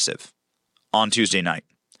 Massive. On Tuesday night.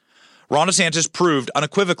 Ron DeSantis proved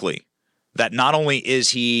unequivocally that not only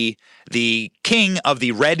is he the king of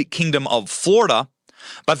the Red Kingdom of Florida,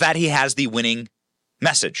 but that he has the winning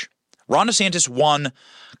message. Ron DeSantis won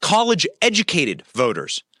college-educated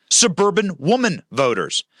voters, suburban woman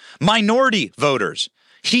voters, minority voters.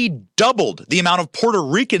 He doubled the amount of Puerto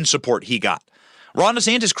Rican support he got. Ron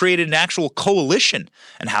DeSantis created an actual coalition.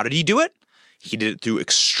 And how did he do it? He did it through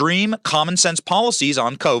extreme common sense policies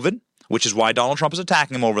on COVID, which is why Donald Trump is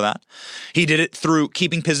attacking him over that. He did it through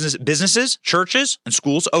keeping businesses, churches, and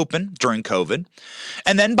schools open during COVID.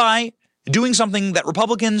 And then by doing something that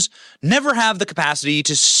Republicans never have the capacity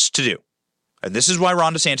to do. And this is why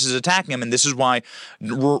Ron DeSantis is attacking him, and this is why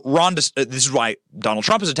Donald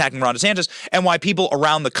Trump is attacking Ron DeSantis, and why people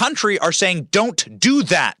around the country are saying, don't do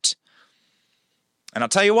that. And I'll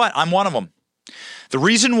tell you what, I'm one of them. The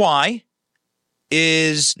reason why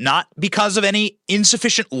is not because of any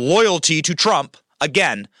insufficient loyalty to Trump.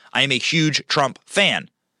 Again, I am a huge Trump fan.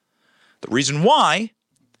 The reason why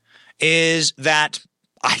is that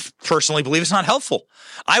I personally believe it's not helpful.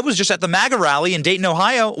 I was just at the MAGA rally in Dayton,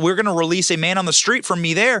 Ohio. We're going to release a man on the street from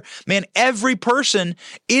me there. Man, every person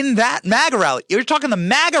in that MAGA rally, you're talking the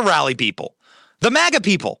MAGA rally people, the MAGA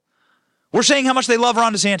people, were saying how much they love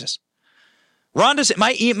Ron DeSantis.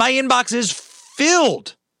 My inbox is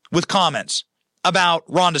filled with comments about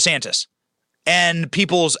Ron DeSantis and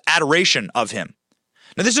people's adoration of him.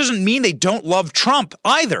 Now, this doesn't mean they don't love Trump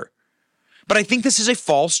either, but I think this is a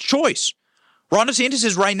false choice. Ron DeSantis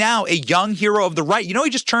is right now a young hero of the right. You know, he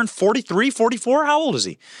just turned 43, 44. How old is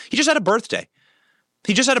he? He just had a birthday.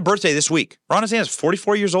 He just had a birthday this week. Ron DeSantis,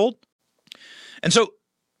 44 years old. And so,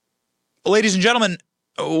 ladies and gentlemen,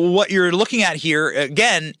 what you're looking at here,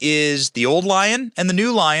 again, is the old lion and the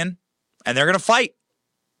new lion, and they're going to fight.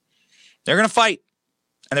 They're going to fight,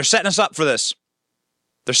 and they're setting us up for this.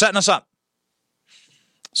 They're setting us up.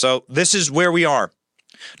 So this is where we are.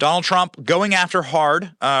 Donald Trump going after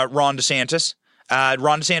hard Ron DeSantis.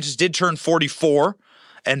 Ron DeSantis did turn 44,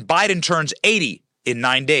 and Biden turns 80 in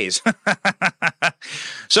 9 days.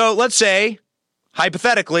 So let's say,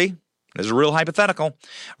 hypothetically, this is a real hypothetical,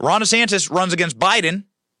 Ron DeSantis runs against Biden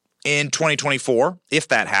in 2024, if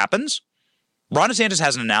that happens. Ron DeSantis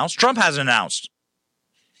hasn't announced. Trump hasn't announced.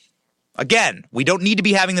 Again, we don't need to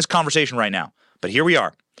be having this conversation right now, but here we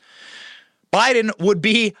are. Biden would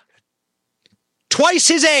be twice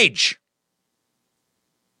his age.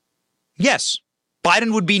 Yes,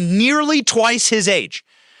 Biden would be nearly twice his age,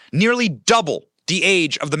 nearly double the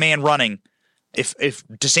age of the man running if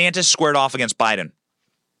DeSantis squared off against Biden.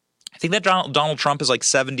 I think that Donald Trump is like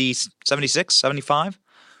 70, 76, 75,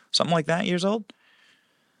 something like that years old.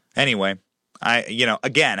 Anyway,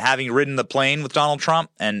 again, having ridden the plane with Donald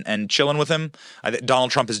Trump and chilling with him,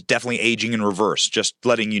 Donald Trump is definitely aging in reverse, just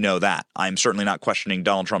letting you know that. I'm certainly not questioning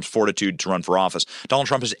Donald Trump's fortitude to run for office. Donald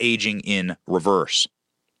Trump is aging in reverse.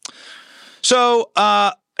 So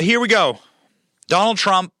here we go. Donald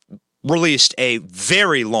Trump released a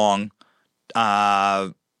very long,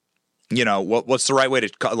 what's the right way to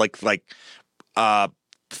call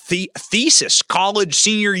thesis, college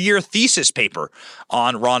senior year thesis paper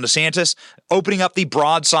on Ron DeSantis, opening up the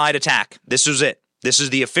broadside attack. This was it. This is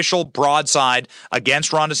the official broadside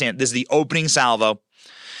against Ron DeSantis. This is the opening salvo.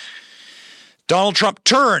 Donald Trump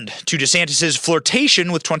turned to DeSantis'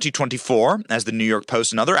 flirtation with 2024, as the New York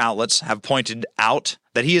Post and other outlets have pointed out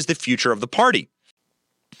that he is the future of the party.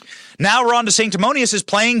 Now Ron DeSanctimonious is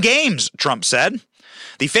playing games, Trump said.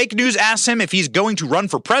 The fake news asks him if he's going to run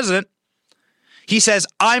for president. He says,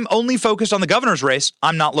 I'm only focused on the governor's race.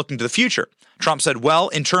 I'm not looking to the future. Trump said, well,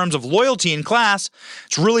 in terms of loyalty in class,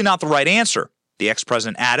 it's really not the right answer, the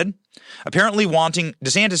ex-president added, apparently wanting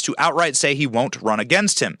DeSantis to outright say he won't run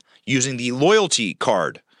against him, using the loyalty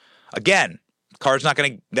card. Again,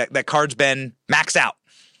 that card's been maxed out.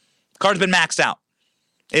 Card's been maxed out.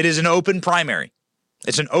 It is an open primary.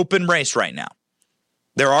 It's an open race right now.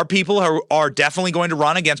 There are people who are definitely going to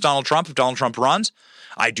run against Donald Trump if Donald Trump runs.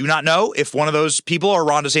 I do not know if one of those people are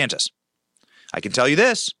Ron DeSantis. I can tell you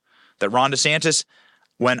this, that Ron DeSantis,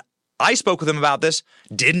 when I spoke with him about this,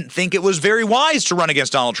 didn't think it was very wise to run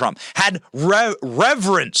against Donald Trump, had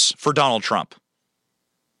reverence for Donald Trump.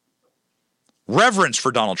 Reverence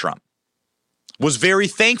for Donald Trump. Was very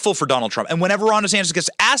thankful for Donald Trump. And whenever Ron DeSantis gets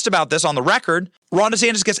asked about this on the record, Ron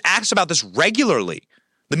DeSantis gets asked about this regularly.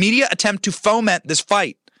 The media attempt to foment this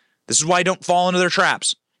fight. This is why I don't fall into their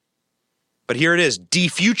traps. But here it is,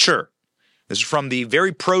 D-Future. This is from the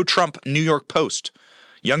very pro-Trump New York Post.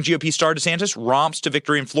 Young GOP star DeSantis romps to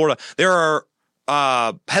victory in Florida. There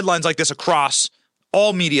are headlines like this across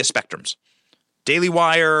all media spectrums. Daily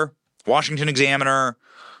Wire, Washington Examiner,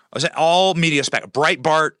 all media spectrum.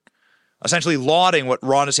 Breitbart, essentially lauding what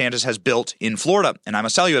Ron DeSantis has built in Florida. And I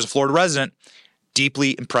must tell you, as a Florida resident,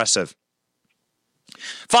 deeply impressive.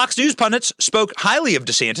 Fox News pundits spoke highly of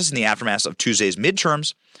DeSantis in the aftermath of Tuesday's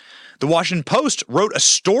midterms. The Washington Post wrote a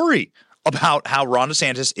story about how Ron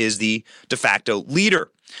DeSantis is the de facto leader.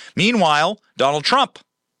 Meanwhile, Donald Trump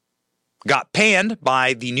got panned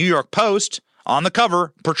by the New York Post on the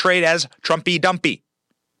cover, portrayed as Trumpy Dumpy,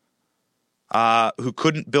 who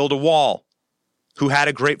couldn't build a wall, who had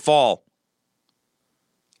a great fall.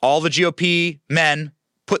 All the GOP men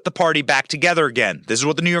put the party back together again. This is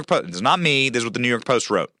what the New York Post, this is not me, this is what the New York Post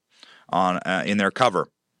wrote on in their cover.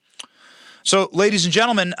 So, ladies and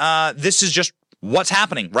gentlemen, this is just what's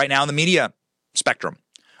happening right now in the media spectrum.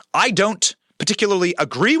 I don't particularly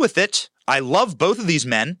agree with it. I love both of these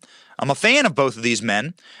men. I'm a fan of both of these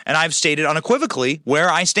men, and I've stated unequivocally where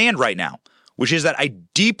I stand right now, which is that I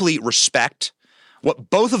deeply respect what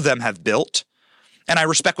both of them have built, and I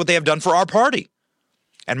respect what they have done for our party.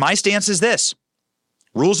 And my stance is this: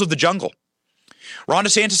 rules of the jungle. Ron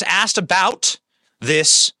DeSantis asked about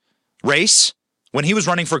this race when he was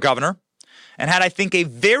running for governor and had, I think, a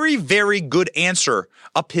very, very good answer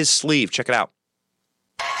up his sleeve. Check it out.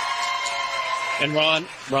 And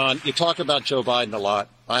Ron, you talk about Joe Biden a lot.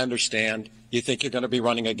 I understand. You think you're going to be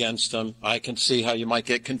running against him. I can see how you might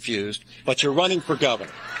get confused. But you're running for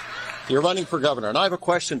governor. You're running for governor. And I have a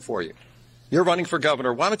question for you. You're running for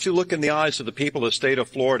governor. Why don't you look in the eyes of the people of the state of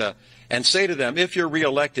Florida and say to them, if you're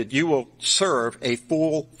reelected, you will serve a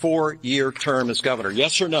full 4-year term as governor?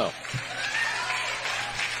 Yes or no?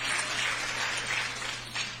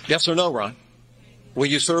 Yes or no, Ron? Will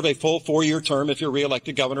you serve a full 4-year term if you're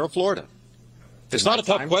reelected governor of Florida? It's not a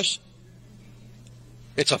tough question.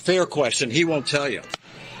 It's a fair question. He won't tell you.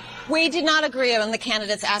 We did not agree on the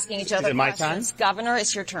candidates asking each other questions. Governor,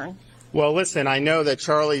 it's your turn. Well, listen, I know that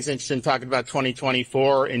Charlie's interested in talking about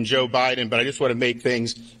 2024 and Joe Biden, but I just want to make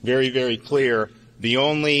things very, very clear. The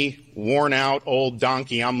only worn-out old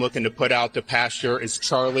donkey I'm looking to put out to pasture is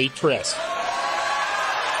Charlie Trist.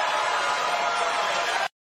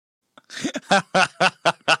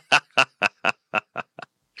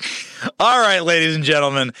 All right, ladies and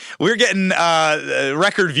gentlemen, we're getting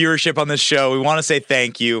record viewership on this show. We want to say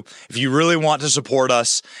thank you. If you really want to support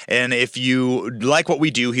us, and if you like what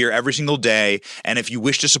we do here every single day, and if you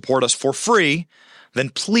wish to support us for free, then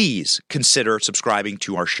please consider subscribing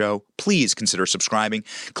to our show. Please consider subscribing.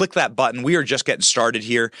 Click that button. We are just getting started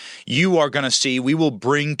here. You are going to see we will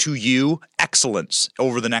bring to you excellence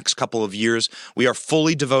over the next couple of years. We are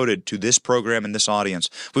fully devoted to this program and this audience.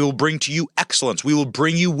 We will bring to you excellence. We will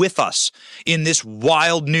bring you with us in this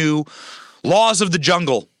wild new laws of the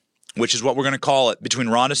jungle, which is what we're going to call it, between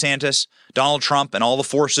Ron DeSantis, Donald Trump, and all the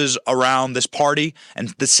forces around this party and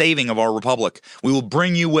the saving of our republic. We will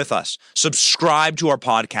bring you with us. Subscribe to our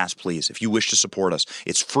podcast, please, if you wish to support us.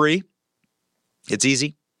 It's free. It's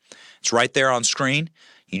easy. It's right there on screen.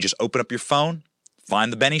 You just open up your phone,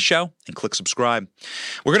 find The Benny Show, and click subscribe.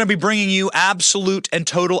 We're going to be bringing you absolute and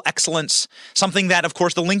total excellence, something that, of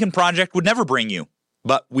course, the Lincoln Project would never bring you.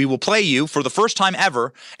 But we will play you, for the first time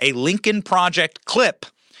ever, a Lincoln Project clip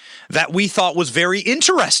that we thought was very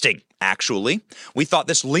interesting, actually. We thought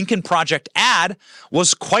this Lincoln Project ad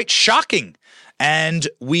was quite shocking, and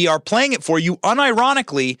we are playing it for you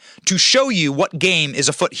unironically to show you what game is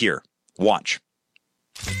afoot here. Watch.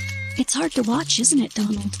 It's hard to watch, isn't it,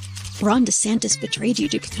 Donald? Ron DeSantis betrayed you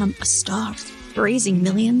to become a star, raising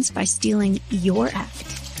millions by stealing your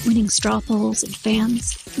act, winning straw polls and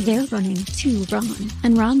fans. They're running to Ron,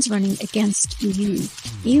 and Ron's running against you.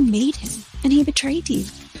 You made him, and he betrayed you.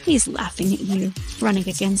 He's laughing at you, running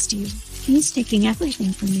against you. He's taking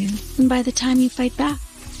everything from you. And by the time you fight back,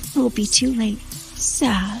 it will be too late.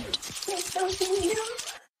 Sad.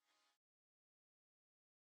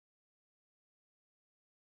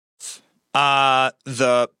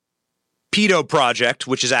 The Pedo Project,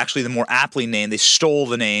 which is actually the more aptly named, they stole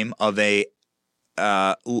the name of the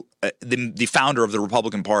founder of the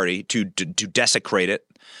Republican Party to desecrate it.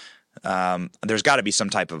 There's got to be some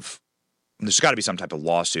type of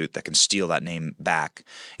lawsuit that can steal that name back.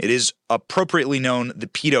 It is appropriately known the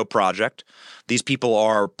Pedo Project. These people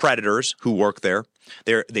are predators who work there.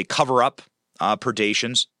 They cover up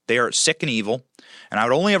predations. They are sick and evil. And I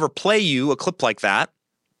would only ever play you a clip like that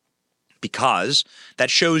because that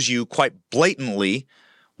shows you quite blatantly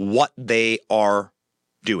what they are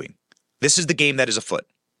doing. This is the game that is afoot.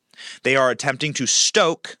 They are attempting to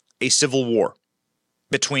stoke a civil war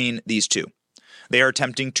between these two. They are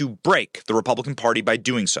attempting to break the Republican Party by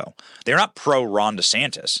doing so. They're not pro-Ron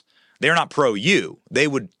DeSantis. They're not pro-you. They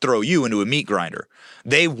would throw you into a meat grinder.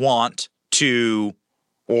 They want to,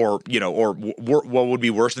 what would be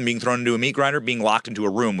worse than being thrown into a meat grinder? Being locked into a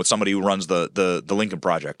room with somebody who runs the Lincoln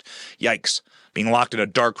Project. Yikes. Being locked in a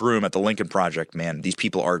dark room at the Lincoln Project, man. These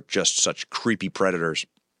people are just such creepy predators.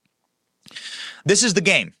 This is the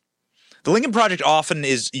game. The Lincoln Project often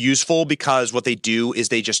is useful because what they do is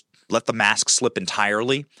they just let the mask slip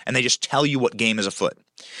entirely, and they just tell you what game is afoot.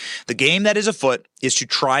 The game that is afoot is to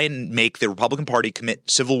try and make the Republican Party commit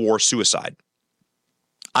civil war suicide.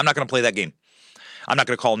 I'm not going to play that game. I'm not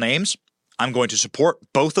going to call names. I'm going to support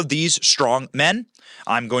both of these strong men.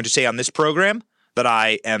 I'm going to say on this program that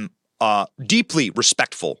I am deeply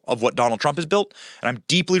respectful of what Donald Trump has built, and I'm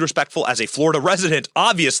deeply respectful as a Florida resident,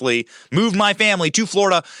 obviously, moved my family to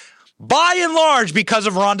Florida by and large because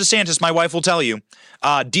of Ron DeSantis, my wife will tell you,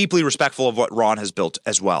 deeply respectful of what Ron has built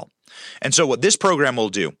as well. And so what this program will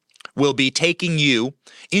do will be taking you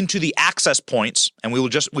into the access points, and we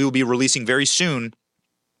will be releasing very soon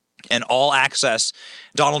an all access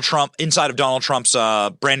Donald Trump inside of Donald Trump's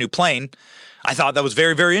brand new plane. I thought that was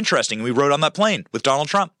very, very interesting. We rode on that plane with Donald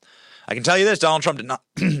Trump. I can tell you this, Donald Trump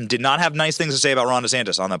did not have nice things to say about Ron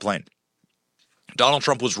DeSantis on that plane. Donald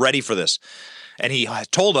Trump was ready for this. And he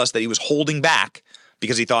told us that he was holding back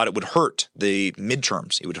because he thought it would hurt the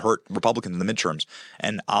midterms. It would hurt Republicans in the midterms.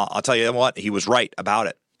 And I'll tell you what, he was right about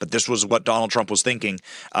it. But this was what Donald Trump was thinking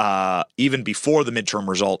even before the midterm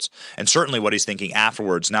results, and certainly what he's thinking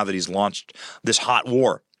afterwards now that he's launched this hot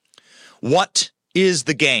war. What is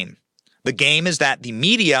the game? The game is that the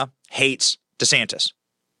media hates DeSantis.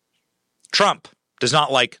 Trump does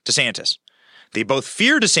not like DeSantis. They both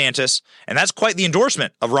fear DeSantis, and that's quite the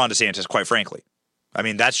endorsement of Ron DeSantis, quite frankly. I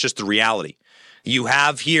mean, that's just the reality. You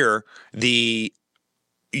have here the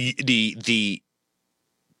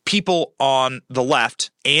people on the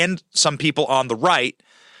left and some people on the right,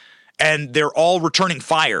 and they're all returning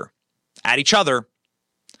fire at each other.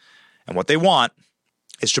 And what they want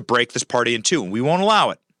is to break this party in two, and we won't allow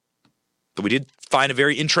it. But we did find a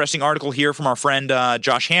very interesting article here from our friend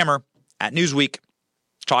Josh Hammer at Newsweek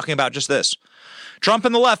talking about just this. Trump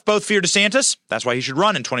and the left both fear DeSantis. That's why he should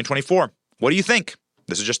run in 2024. What do you think?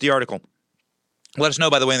 This is just the article. Let us know,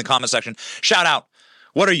 by the way, in the comment section. Shout out.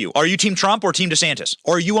 What are you? Are you Team Trump or Team DeSantis?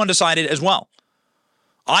 Or are you undecided as well?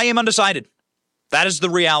 I am undecided. That is the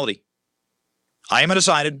reality. I am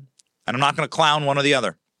undecided, and I'm not going to clown one or the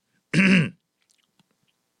other.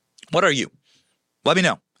 What are you? Let me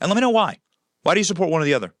know. And let me know why. Why do you support one or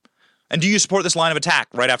the other? And do you support this line of attack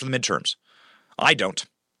right after the midterms? I don't.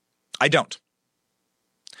 I don't.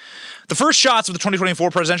 The first shots of the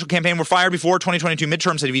 2024 presidential campaign were fired before 2022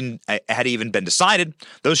 midterms had even been decided.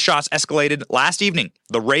 Those shots escalated last evening.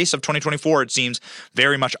 The race of 2024, it seems,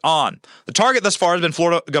 very much on. The target thus far has been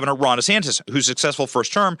Florida Governor Ron DeSantis, whose successful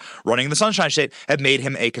first term running in the Sunshine State had made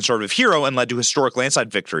him a conservative hero and led to historic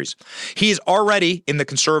landslide victories. He is already in the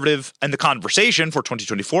conversation for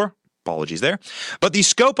 2024. Apologies there. But the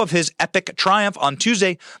scope of his epic triumph on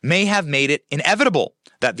Tuesday may have made it inevitable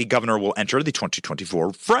that the governor will enter the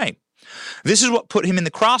 2024 fray. This is what put him in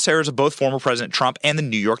the crosshairs of both former President Trump and the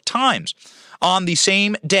New York Times. On the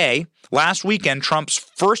same day, last weekend, Trump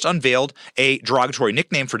first unveiled a derogatory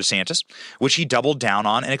nickname for DeSantis, which he doubled down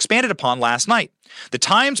on and expanded upon last night. The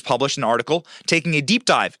Times published an article taking a deep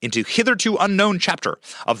dive into hitherto unknown chapter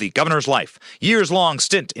of the governor's life, years-long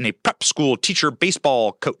stint in a prep school teacher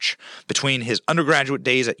baseball coach between his undergraduate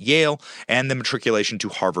days at Yale and the matriculation to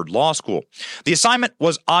Harvard Law School. The assignment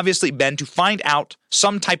was obviously been to find out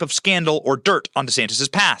some type of scandal or dirt on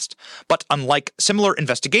DeSantis' past. But unlike similar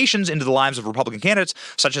investigations into the lives of Republican candidates,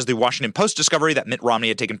 such as the Washington Post discovery that Mitt Romney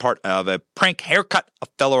had taken part of a prank haircut of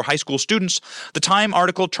fellow high school students, the Time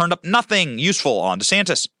article turned up nothing useful on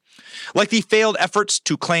DeSantis. Like the failed efforts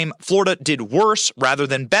to claim Florida did worse rather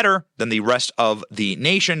than better than the rest of the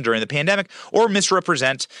nation during the pandemic, or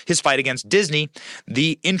misrepresent his fight against Disney,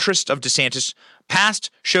 the interest of DeSantis' past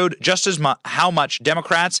showed just as how much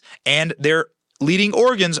Democrats and their leading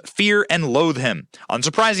organs fear and loathe him.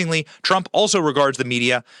 Unsurprisingly, Trump also regards the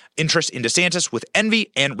media interest in DeSantis with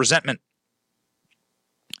envy and resentment.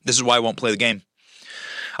 This is why I won't play the game.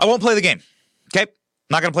 I won't play the game. Okay?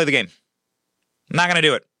 Not going to play the game. Not going to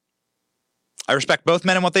do it. I respect both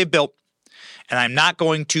men and what they've built, and I'm not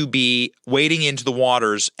going to be wading into the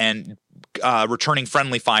waters and returning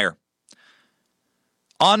friendly fire.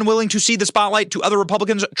 Unwilling to cede the spotlight to other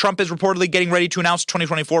Republicans, Trump is reportedly getting ready to announce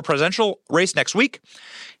 2024 presidential race next week.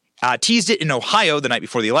 Teased it in Ohio the night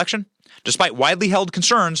before the election, despite widely held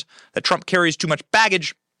concerns that Trump carries too much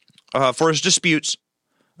baggage for his disputes,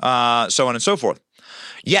 so on and so forth.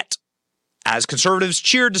 Yet, as conservatives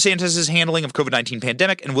cheered DeSantis' handling of COVID-19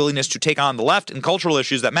 pandemic and willingness to take on the left and cultural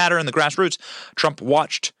issues that matter in the grassroots, Trump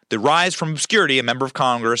watched the rise from obscurity, a member of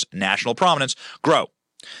Congress, national prominence, grow.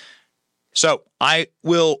 So I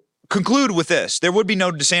will conclude with this. There would be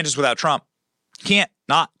no DeSantis without Trump. Can't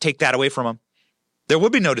not take that away from him. There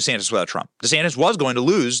would be no DeSantis without Trump. DeSantis was going to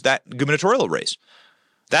lose that gubernatorial race.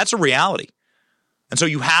 That's a reality. And so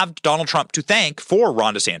you have Donald Trump to thank for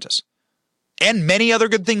Ron DeSantis and many other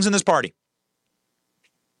good things in this party.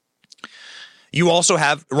 You also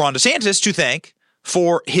have Ron DeSantis to thank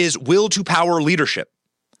for his will to power leadership,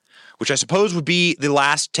 which I suppose would be the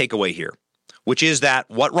last takeaway here, which is that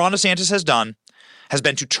what Ron DeSantis has done has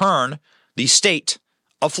been to turn the state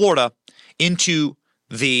of Florida into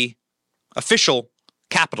the official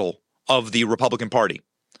capital of the Republican Party,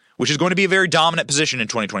 which is going to be a very dominant position in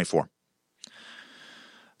 2024.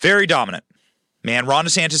 Very dominant. Man, Ron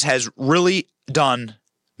DeSantis has really done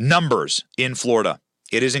numbers in Florida.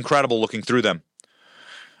 It is incredible looking through them,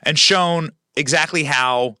 and shown exactly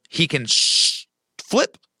how he can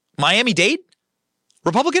flip Miami-Dade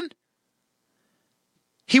Republican.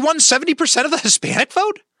 He won 70% of the Hispanic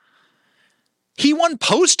vote. He won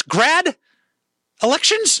post-grad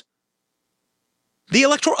elections. He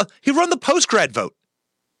won the post-grad vote.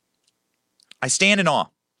 I stand in awe.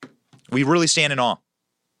 We really stand in awe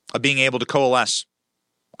of being able to coalesce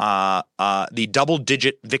the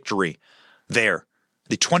double-digit victory there.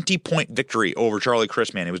 The 20-point victory over Charlie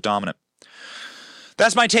Crist, man. It was dominant.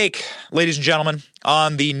 That's my take, ladies and gentlemen,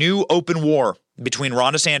 on the new open war between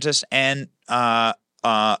Ron DeSantis and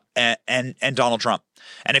Donald Trump.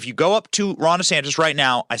 And if you go up to Ron DeSantis right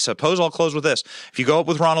now, I suppose I'll close with this. If you go up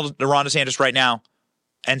with Ron DeSantis right now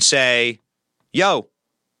and say, yo,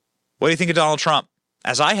 what do you think of Donald Trump?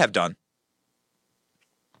 As I have done.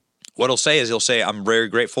 What he'll say is I'm very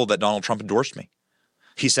grateful that Donald Trump endorsed me.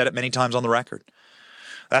 He said it many times on the record.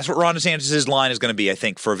 That's what Ron DeSantis' line is going to be, I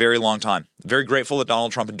think, for a very long time. Very grateful that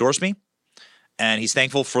Donald Trump endorsed me, and he's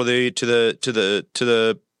thankful to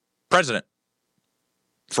the president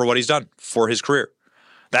for what he's done for his career.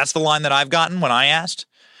 That's the line that I've gotten when I asked,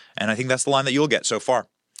 and I think that's the line that you'll get so far.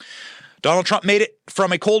 Donald Trump made it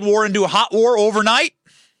from a Cold War into a hot war overnight,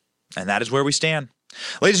 and that is where we stand.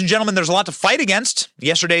 Ladies and gentlemen, there's a lot to fight against.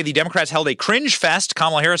 Yesterday, the Democrats held a cringe fest.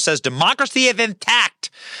 Kamala Harris says democracy is intact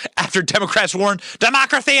after Democrats warned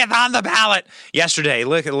democracy is on the ballot yesterday.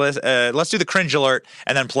 Let's do the cringe alert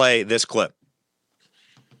and then play this clip.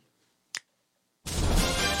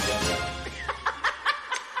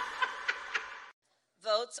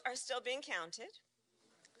 Votes are still being counted,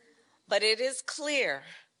 but it is clear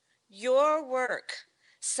your work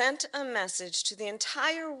sent a message to the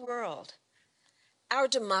entire world. Our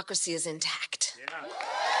democracy is intact.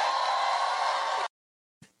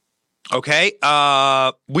 Okay,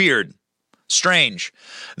 weird, strange.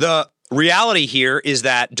 The reality here is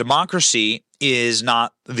that democracy is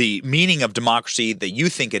not the meaning of democracy that you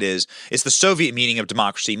think it is. It's the Soviet meaning of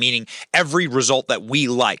democracy, meaning every result that we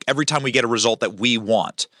like, every time we get a result that we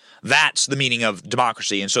want. That's the meaning of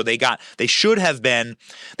democracy. And so they should have been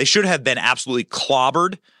absolutely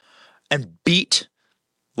clobbered and beat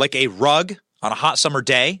like a rug on a hot summer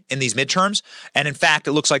day in these midterms. And in fact,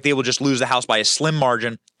 it looks like they will just lose the House by a slim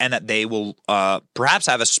margin and that they will perhaps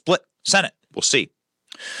have a split Senate. We'll see.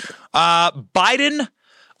 Biden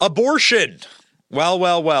abortion.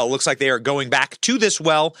 Well. Looks like they are going back to this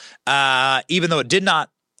well, even though it did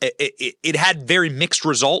not. It had very mixed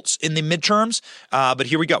results in the midterms. But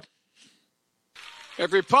here we go.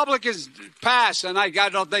 If Republicans pass, and I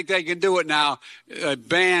don't think they can do it now, a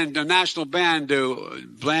national ban to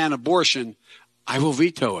ban abortion, I will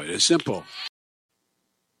veto it. It's simple.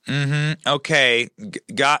 Okay.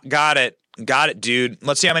 Got it. Got it, dude.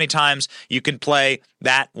 Let's see how many times you can play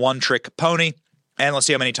that one-trick pony. And let's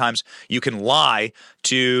see how many times you can lie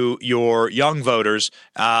to your young voters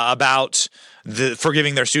about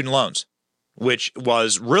forgiving their student loans, which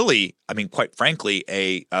was really, quite frankly,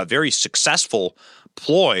 a very successful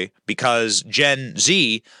ploy because Gen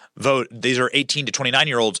Z these are 18 to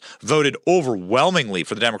 29-year-olds, voted overwhelmingly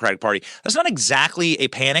for the Democratic Party. That's not exactly a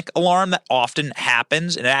panic alarm that often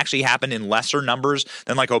happens, and it actually happened in lesser numbers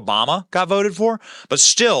than like Obama got voted for. But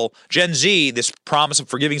still, Gen Z, this promise of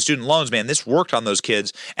forgiving student loans, man, this worked on those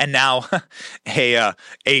kids. And now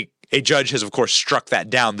a judge has, of course, struck that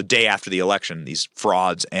down the day after the election. These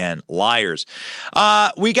frauds and liars.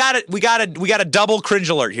 We got a double cringe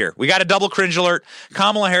alert here. We got a double cringe alert.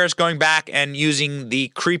 Kamala Harris going back and using the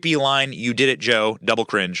creepy line, "You did it, Joe." Double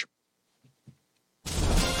cringe.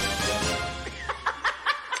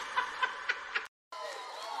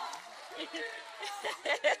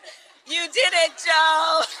 You did it,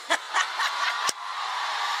 Joe.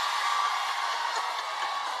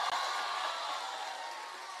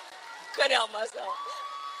 Couldn't help myself.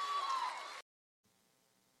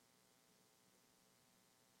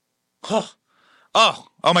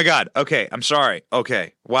 Oh my God. Okay, I'm sorry.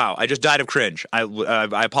 Okay, wow. I just died of cringe. I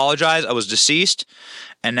apologize. I was deceased,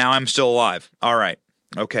 and now I'm still alive. All right.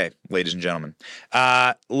 Okay, ladies and gentlemen.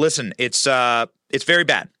 Listen, it's very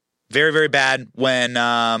bad, very very bad when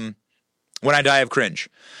I die of cringe.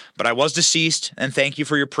 But I was deceased, and thank you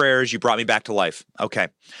for your prayers. You brought me back to life. Okay.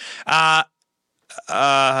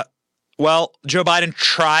 Well, Joe Biden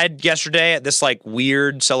tried yesterday at this like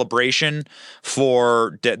weird celebration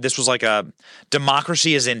this was like a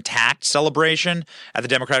democracy is intact celebration at the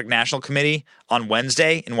Democratic National Committee on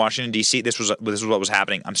Wednesday in Washington, D.C. This is what was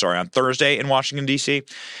happening. I'm sorry, on Thursday in Washington, D.C.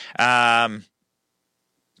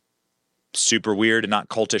 Super weird and not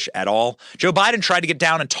cultish at all. Joe Biden tried to get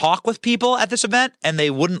down and talk with people at this event, and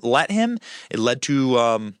they wouldn't let him. It led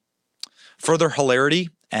to further hilarity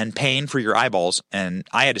and pain for your eyeballs, and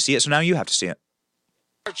I had to see it, so now you have to see it.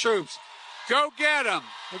 Our troops, go get them.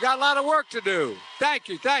 We got a lot of work to do. Thank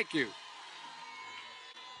you, thank you.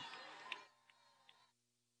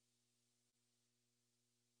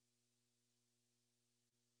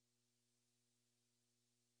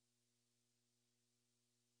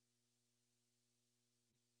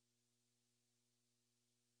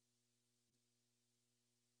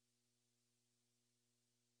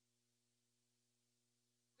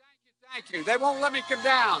 Thank you. They won't let me come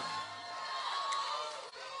down.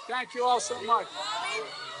 Thank you all so much.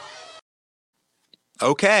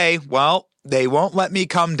 Okay, well, they won't let me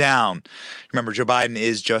come down. Remember, Joe Biden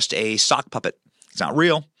is just a sock puppet. He's not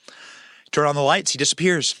real. Turn on the lights, he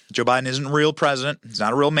disappears. Joe Biden isn't a real president. He's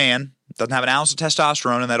not a real man. Doesn't have an ounce of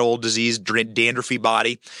testosterone in that old diseased, dandruffy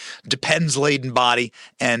body, depends-laden body,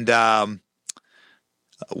 and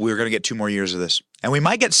we're going to get 2 more years of this. And we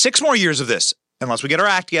might get 6 more years of this. unless we get our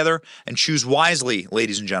act together and choose wisely,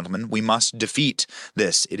 ladies and gentlemen, we must defeat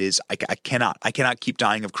this. It is, I cannot keep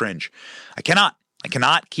dying of cringe. I cannot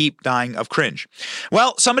keep dying of cringe.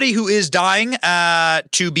 Well, somebody who is dying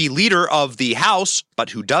to be leader of the House, but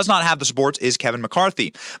who does not have the support, is Kevin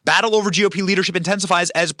McCarthy. Battle over GOP leadership intensifies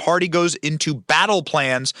as party goes into battle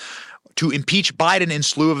plans to impeach Biden in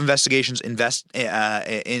slew of investigations,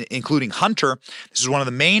 including Hunter. This is one of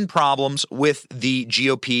the main problems with the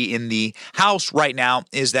GOP in the House right now,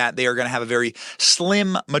 is that they are going to have a very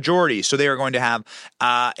slim majority. So they are going to have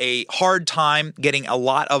a hard time getting a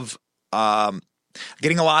lot of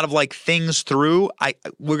like things through.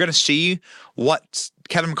 We're going to see what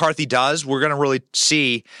Kevin McCarthy does. We're going to really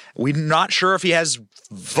see. We're not sure if he has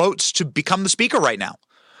votes to become the speaker right now.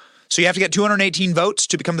 So you have to get 218 votes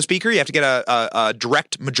to become the speaker. You have to get a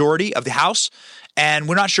direct majority of the House, and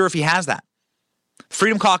we're not sure if he has that.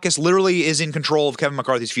 Freedom Caucus literally is in control of Kevin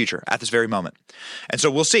McCarthy's future at this very moment. And so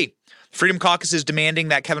we'll see. Freedom Caucus is demanding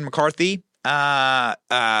that Kevin McCarthy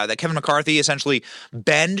essentially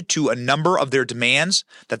bend to a number of their demands,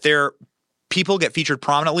 that their people get featured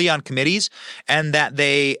prominently on committees, and that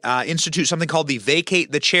they institute something called the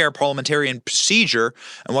vacate the chair parliamentarian procedure.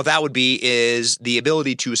 And what that would be is the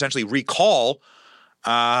ability to essentially recall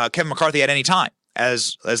Kevin McCarthy at any time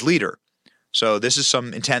as leader. So this is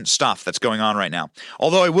some intense stuff that's going on right now.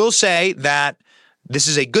 Although I will say that this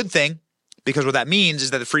is a good thing, because what that means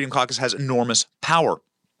is that the Freedom Caucus has enormous power.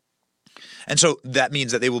 And so that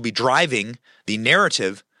means that they will be driving the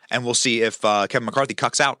narrative, and we'll see if Kevin McCarthy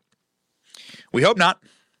cucks out. We hope not,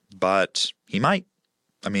 but he might.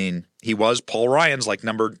 I mean, he was Paul Ryan's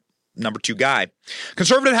number 2 guy.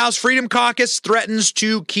 Conservative House Freedom Caucus threatens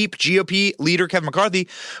to keep GOP leader Kevin McCarthy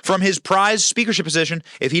from his prized speakership position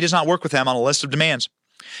if he does not work with them on a list of demands.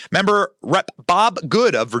 Member Rep. Bob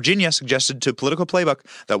Good of Virginia suggested to Political Playbook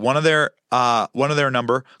that one of their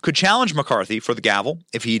number could challenge McCarthy for the gavel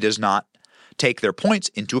if he does not take their points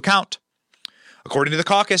into account. According to the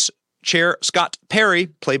caucus chair Scott Perry,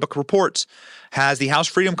 Playbook reports, has the House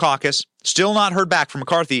Freedom Caucus still not heard back from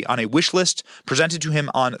McCarthy on a wish list presented to him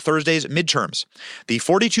on Thursday's midterms. The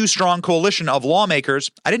 42-strong coalition of lawmakers,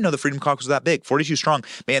 I didn't know the Freedom Caucus was that big, 42 strong,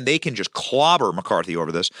 man, they can just clobber McCarthy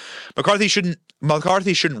over this. McCarthy shouldn't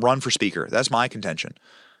run for speaker. That's my contention.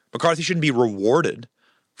 McCarthy shouldn't be rewarded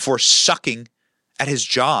for sucking at his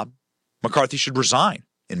job. McCarthy should resign,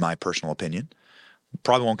 in my personal opinion.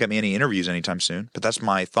 Probably won't get me any interviews anytime soon, but that's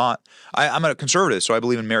my thought. I'm a conservative, so I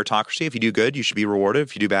believe in meritocracy. If you do good, you should be rewarded.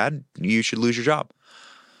 If you do bad, you should lose your job.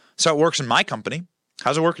 That's how it works in my company.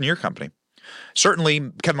 How's it work in your company?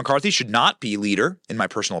 Certainly, Kevin McCarthy should not be leader, in my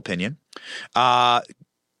personal opinion. Matt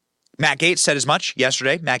Gaetz said as much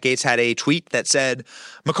yesterday. Matt Gaetz had a tweet that said,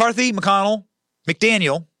 McCarthy, McConnell,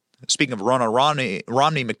 McDaniel, speaking of Romney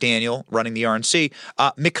McDaniel running the RNC,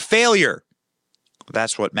 McFailure.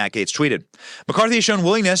 That's what Matt Gaetz tweeted. McCarthy has shown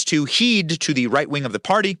willingness to heed to the right wing of the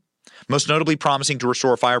party, most notably promising to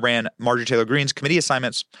restore firebrand Marjorie Taylor Greene's committee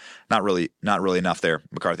assignments. Not really enough there,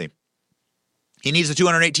 McCarthy. He needs the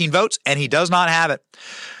 218 votes, and he does not have it.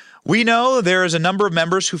 We know there is a number of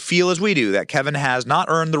members who feel as we do, that Kevin has not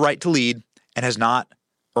earned the right to lead and has not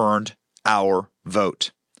earned our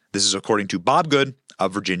vote. This is according to Bob Good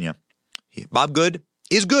of Virginia. Bob Good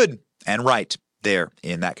is good and right there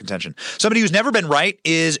in that contention. Somebody who's never been right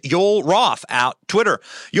is Yoel Roth out Twitter.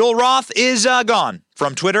 Yoel Roth is gone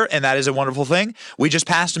from Twitter, and that is a wonderful thing. We just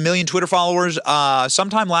passed 1 million Twitter followers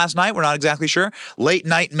sometime last night. We're not exactly sure. Late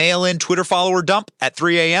night mail-in Twitter follower dump at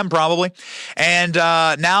 3 a.m. probably. And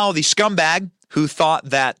now the scumbag who thought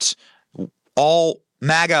that all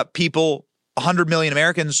MAGA people, 100 million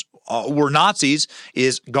Americans, were Nazis,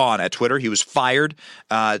 is gone at Twitter. He was fired.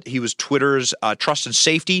 He was Twitter's trust and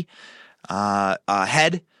safety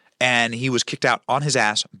head, and he was kicked out on his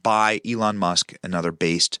ass by Elon Musk. Another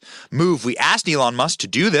based move. We asked Elon Musk to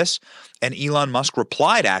do this, and Elon Musk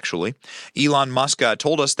replied, actually. Elon Musk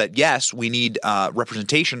told us that, yes, we need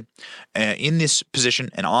representation in this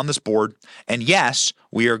position and on this board, and yes,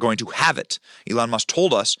 we are going to have it. Elon Musk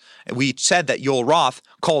told us, and we said that Yoel Roth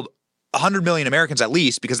called 100 million Americans, at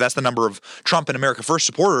least, because that's the number of Trump and America First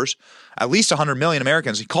supporters, at least 100 million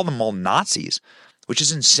Americans. He called them all Nazis, which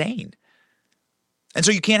is insane. And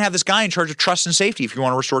so you can't have this guy in charge of trust and safety if you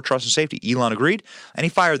want to restore trust and safety. Elon agreed, and he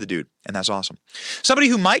fired the dude, and that's awesome. Somebody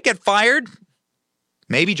who might get fired,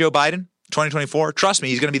 maybe Joe Biden, 2024. Trust me,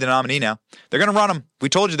 he's going to be the nominee now. They're going to run him. We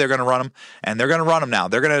told you they're going to run him, and they're going to run him now.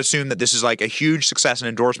 They're going to assume that this is like a huge success and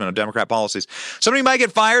endorsement of Democrat policies. Somebody who might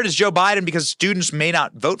get fired is Joe Biden, because students may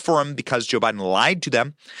not vote for him because Joe Biden lied to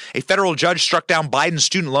them. A federal judge struck down Biden's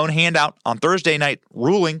student loan handout on Thursday night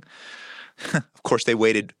ruling. Of course, they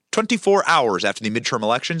waited 24 hours after the midterm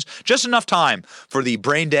elections, just enough time for the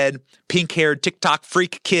brain-dead, pink-haired TikTok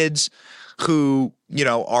freak kids who,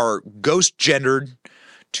 are ghost-gendered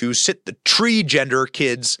to sit, the tree gender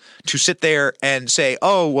kids to sit there and say,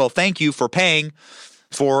 oh, well, thank you for paying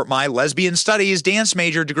for my lesbian studies dance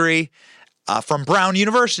major degree from Brown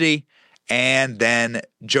University. And then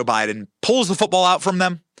Joe Biden pulls the football out from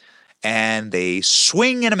them and they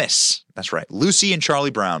swing and a miss. That's right. Lucy and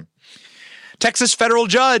Charlie Brown. Texas federal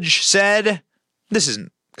judge said this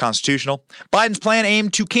isn't constitutional. Biden's plan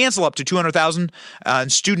aimed to cancel up to $200,000 in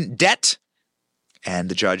student debt. And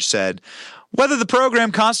the judge said, whether the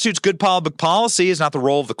program constitutes good public policy is not the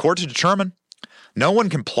role of the court to determine. No one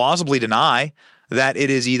can plausibly deny that it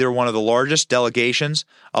is either one of the largest delegations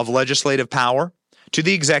of legislative power to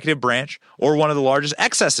the executive branch or one of the largest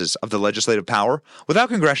excesses of the legislative power without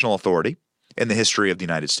congressional authority in the history of the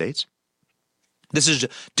United States. This is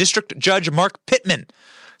District Judge Mark Pittman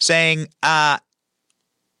saying, no,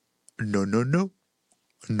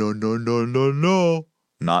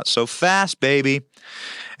 not so fast, baby.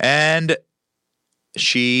 And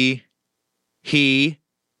he,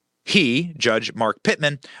 Judge Mark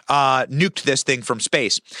Pittman, nuked this thing from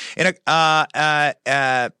space.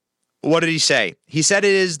 What did he say? He said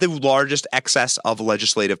it is the largest excess of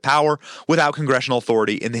legislative power without congressional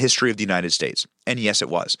authority in the history of the United States. And yes, it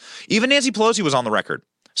was. Even Nancy Pelosi was on the record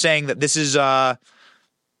saying that this is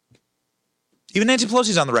even Nancy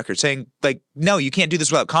Pelosi's on the record saying, no, you can't do this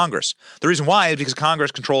without Congress. The reason why is because Congress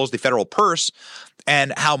controls the federal purse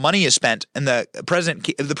and how money is spent. And the president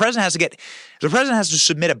has to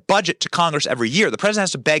submit a budget to Congress every year. The president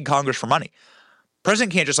has to beg Congress for money. The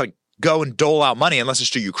president can't just go and dole out money unless it's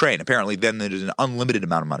to Ukraine. Apparently, then there's an unlimited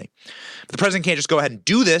amount of money. But the president can't just go ahead and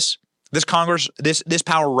do this. This Congress, this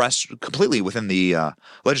power rests completely within the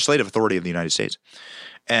legislative authority of the United States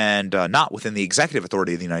and not within the executive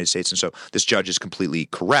authority of the United States. And so this judge is completely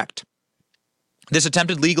correct. This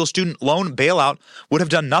attempted legal student loan bailout would have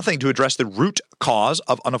done nothing to address the root cause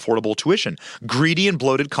of unaffordable tuition. Greedy and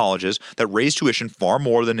bloated colleges that raise tuition far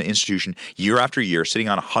more than an institution year after year, sitting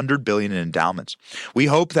on $100 billion in endowments. We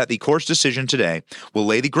hope that the court's decision today will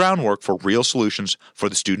lay the groundwork for real solutions for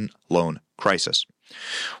the student loan crisis.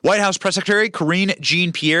 White House Press Secretary Karine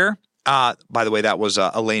Jean-Pierre, by the way, that was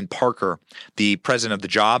Elaine Parker, the president of the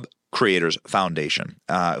Job Creators Foundation,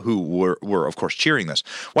 who were of course cheering this.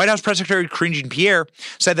 White House Press Secretary Karine Jean-Pierre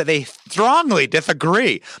said that they strongly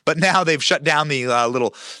disagree, but now they've shut down the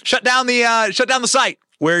site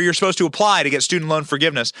where you're supposed to apply to get student loan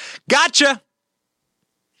forgiveness. Gotcha.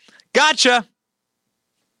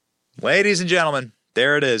 Ladies and gentlemen,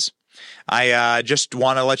 there it is. I just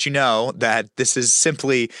want to let you know that this is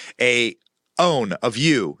simply a own of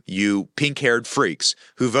you pink-haired freaks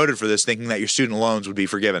who voted for this thinking that your student loans would be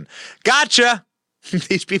forgiven. Gotcha!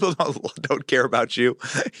 These people don't care about you.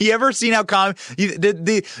 You ever seen how do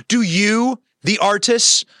you, the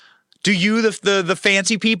artists, do you, the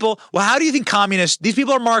fancy people? Well, how do you think these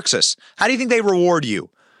people are Marxists. How do you think they reward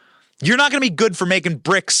you? You're not going to be good for making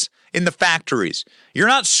bricks in the factories. You're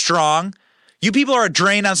not strong. You people are a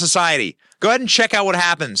drain on society. Go ahead and check out what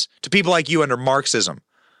happens to people like you under Marxism.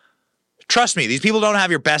 Trust me, these people don't have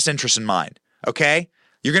your best interests in mind, okay?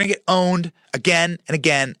 You're going to get owned again and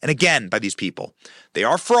again and again by these people. They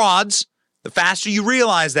are frauds. The faster you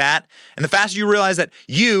realize that, and the faster you realize that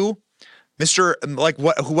you, Mr.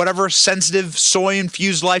 whatever sensitive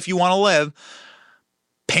soy-infused life you want to live,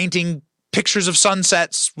 painting pictures of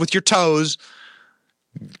sunsets with your toes,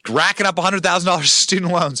 racking up $100,000 in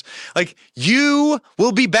student loans. You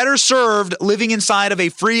will be better served living inside of a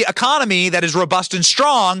free economy that is robust and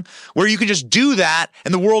strong, where you can just do that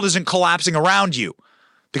and the world isn't collapsing around you.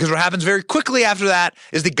 Because what happens very quickly after that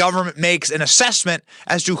is the government makes an assessment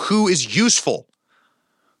as to who is useful,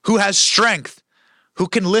 who has strength, who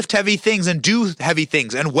can lift heavy things and do heavy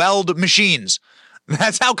things and weld machines.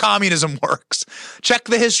 That's how communism works. Check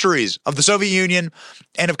the histories of the Soviet Union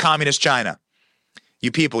and of communist China.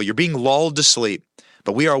 You people, you're being lulled to sleep,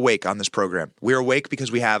 but we are awake on this program. We are awake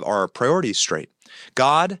because we have our priorities straight.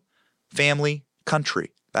 God, family, country.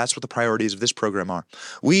 That's what the priorities of this program are.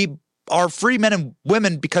 We are free men and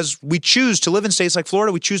women because we choose to live in states like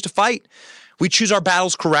Florida. We choose to fight. We choose our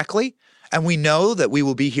battles correctly, and we know that we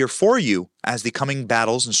will be here for you as the coming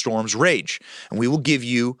battles and storms rage. And we will give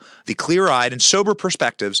you the clear-eyed and sober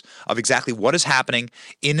perspectives of exactly what is happening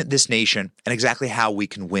in this nation and exactly how we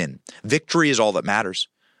can win. Victory is all that matters.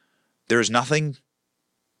 There is nothing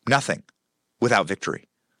without victory.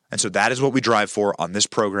 And so that is what we drive for on this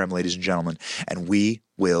program, ladies and gentlemen, and we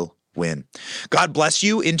will win. God bless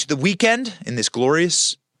you into the weekend in this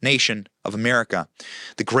glorious nation of America,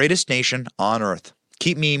 the greatest nation on earth.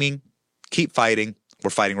 Keep memeing. Keep fighting. We're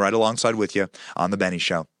fighting right alongside with you on The Benny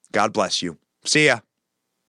Show. God bless you. See ya.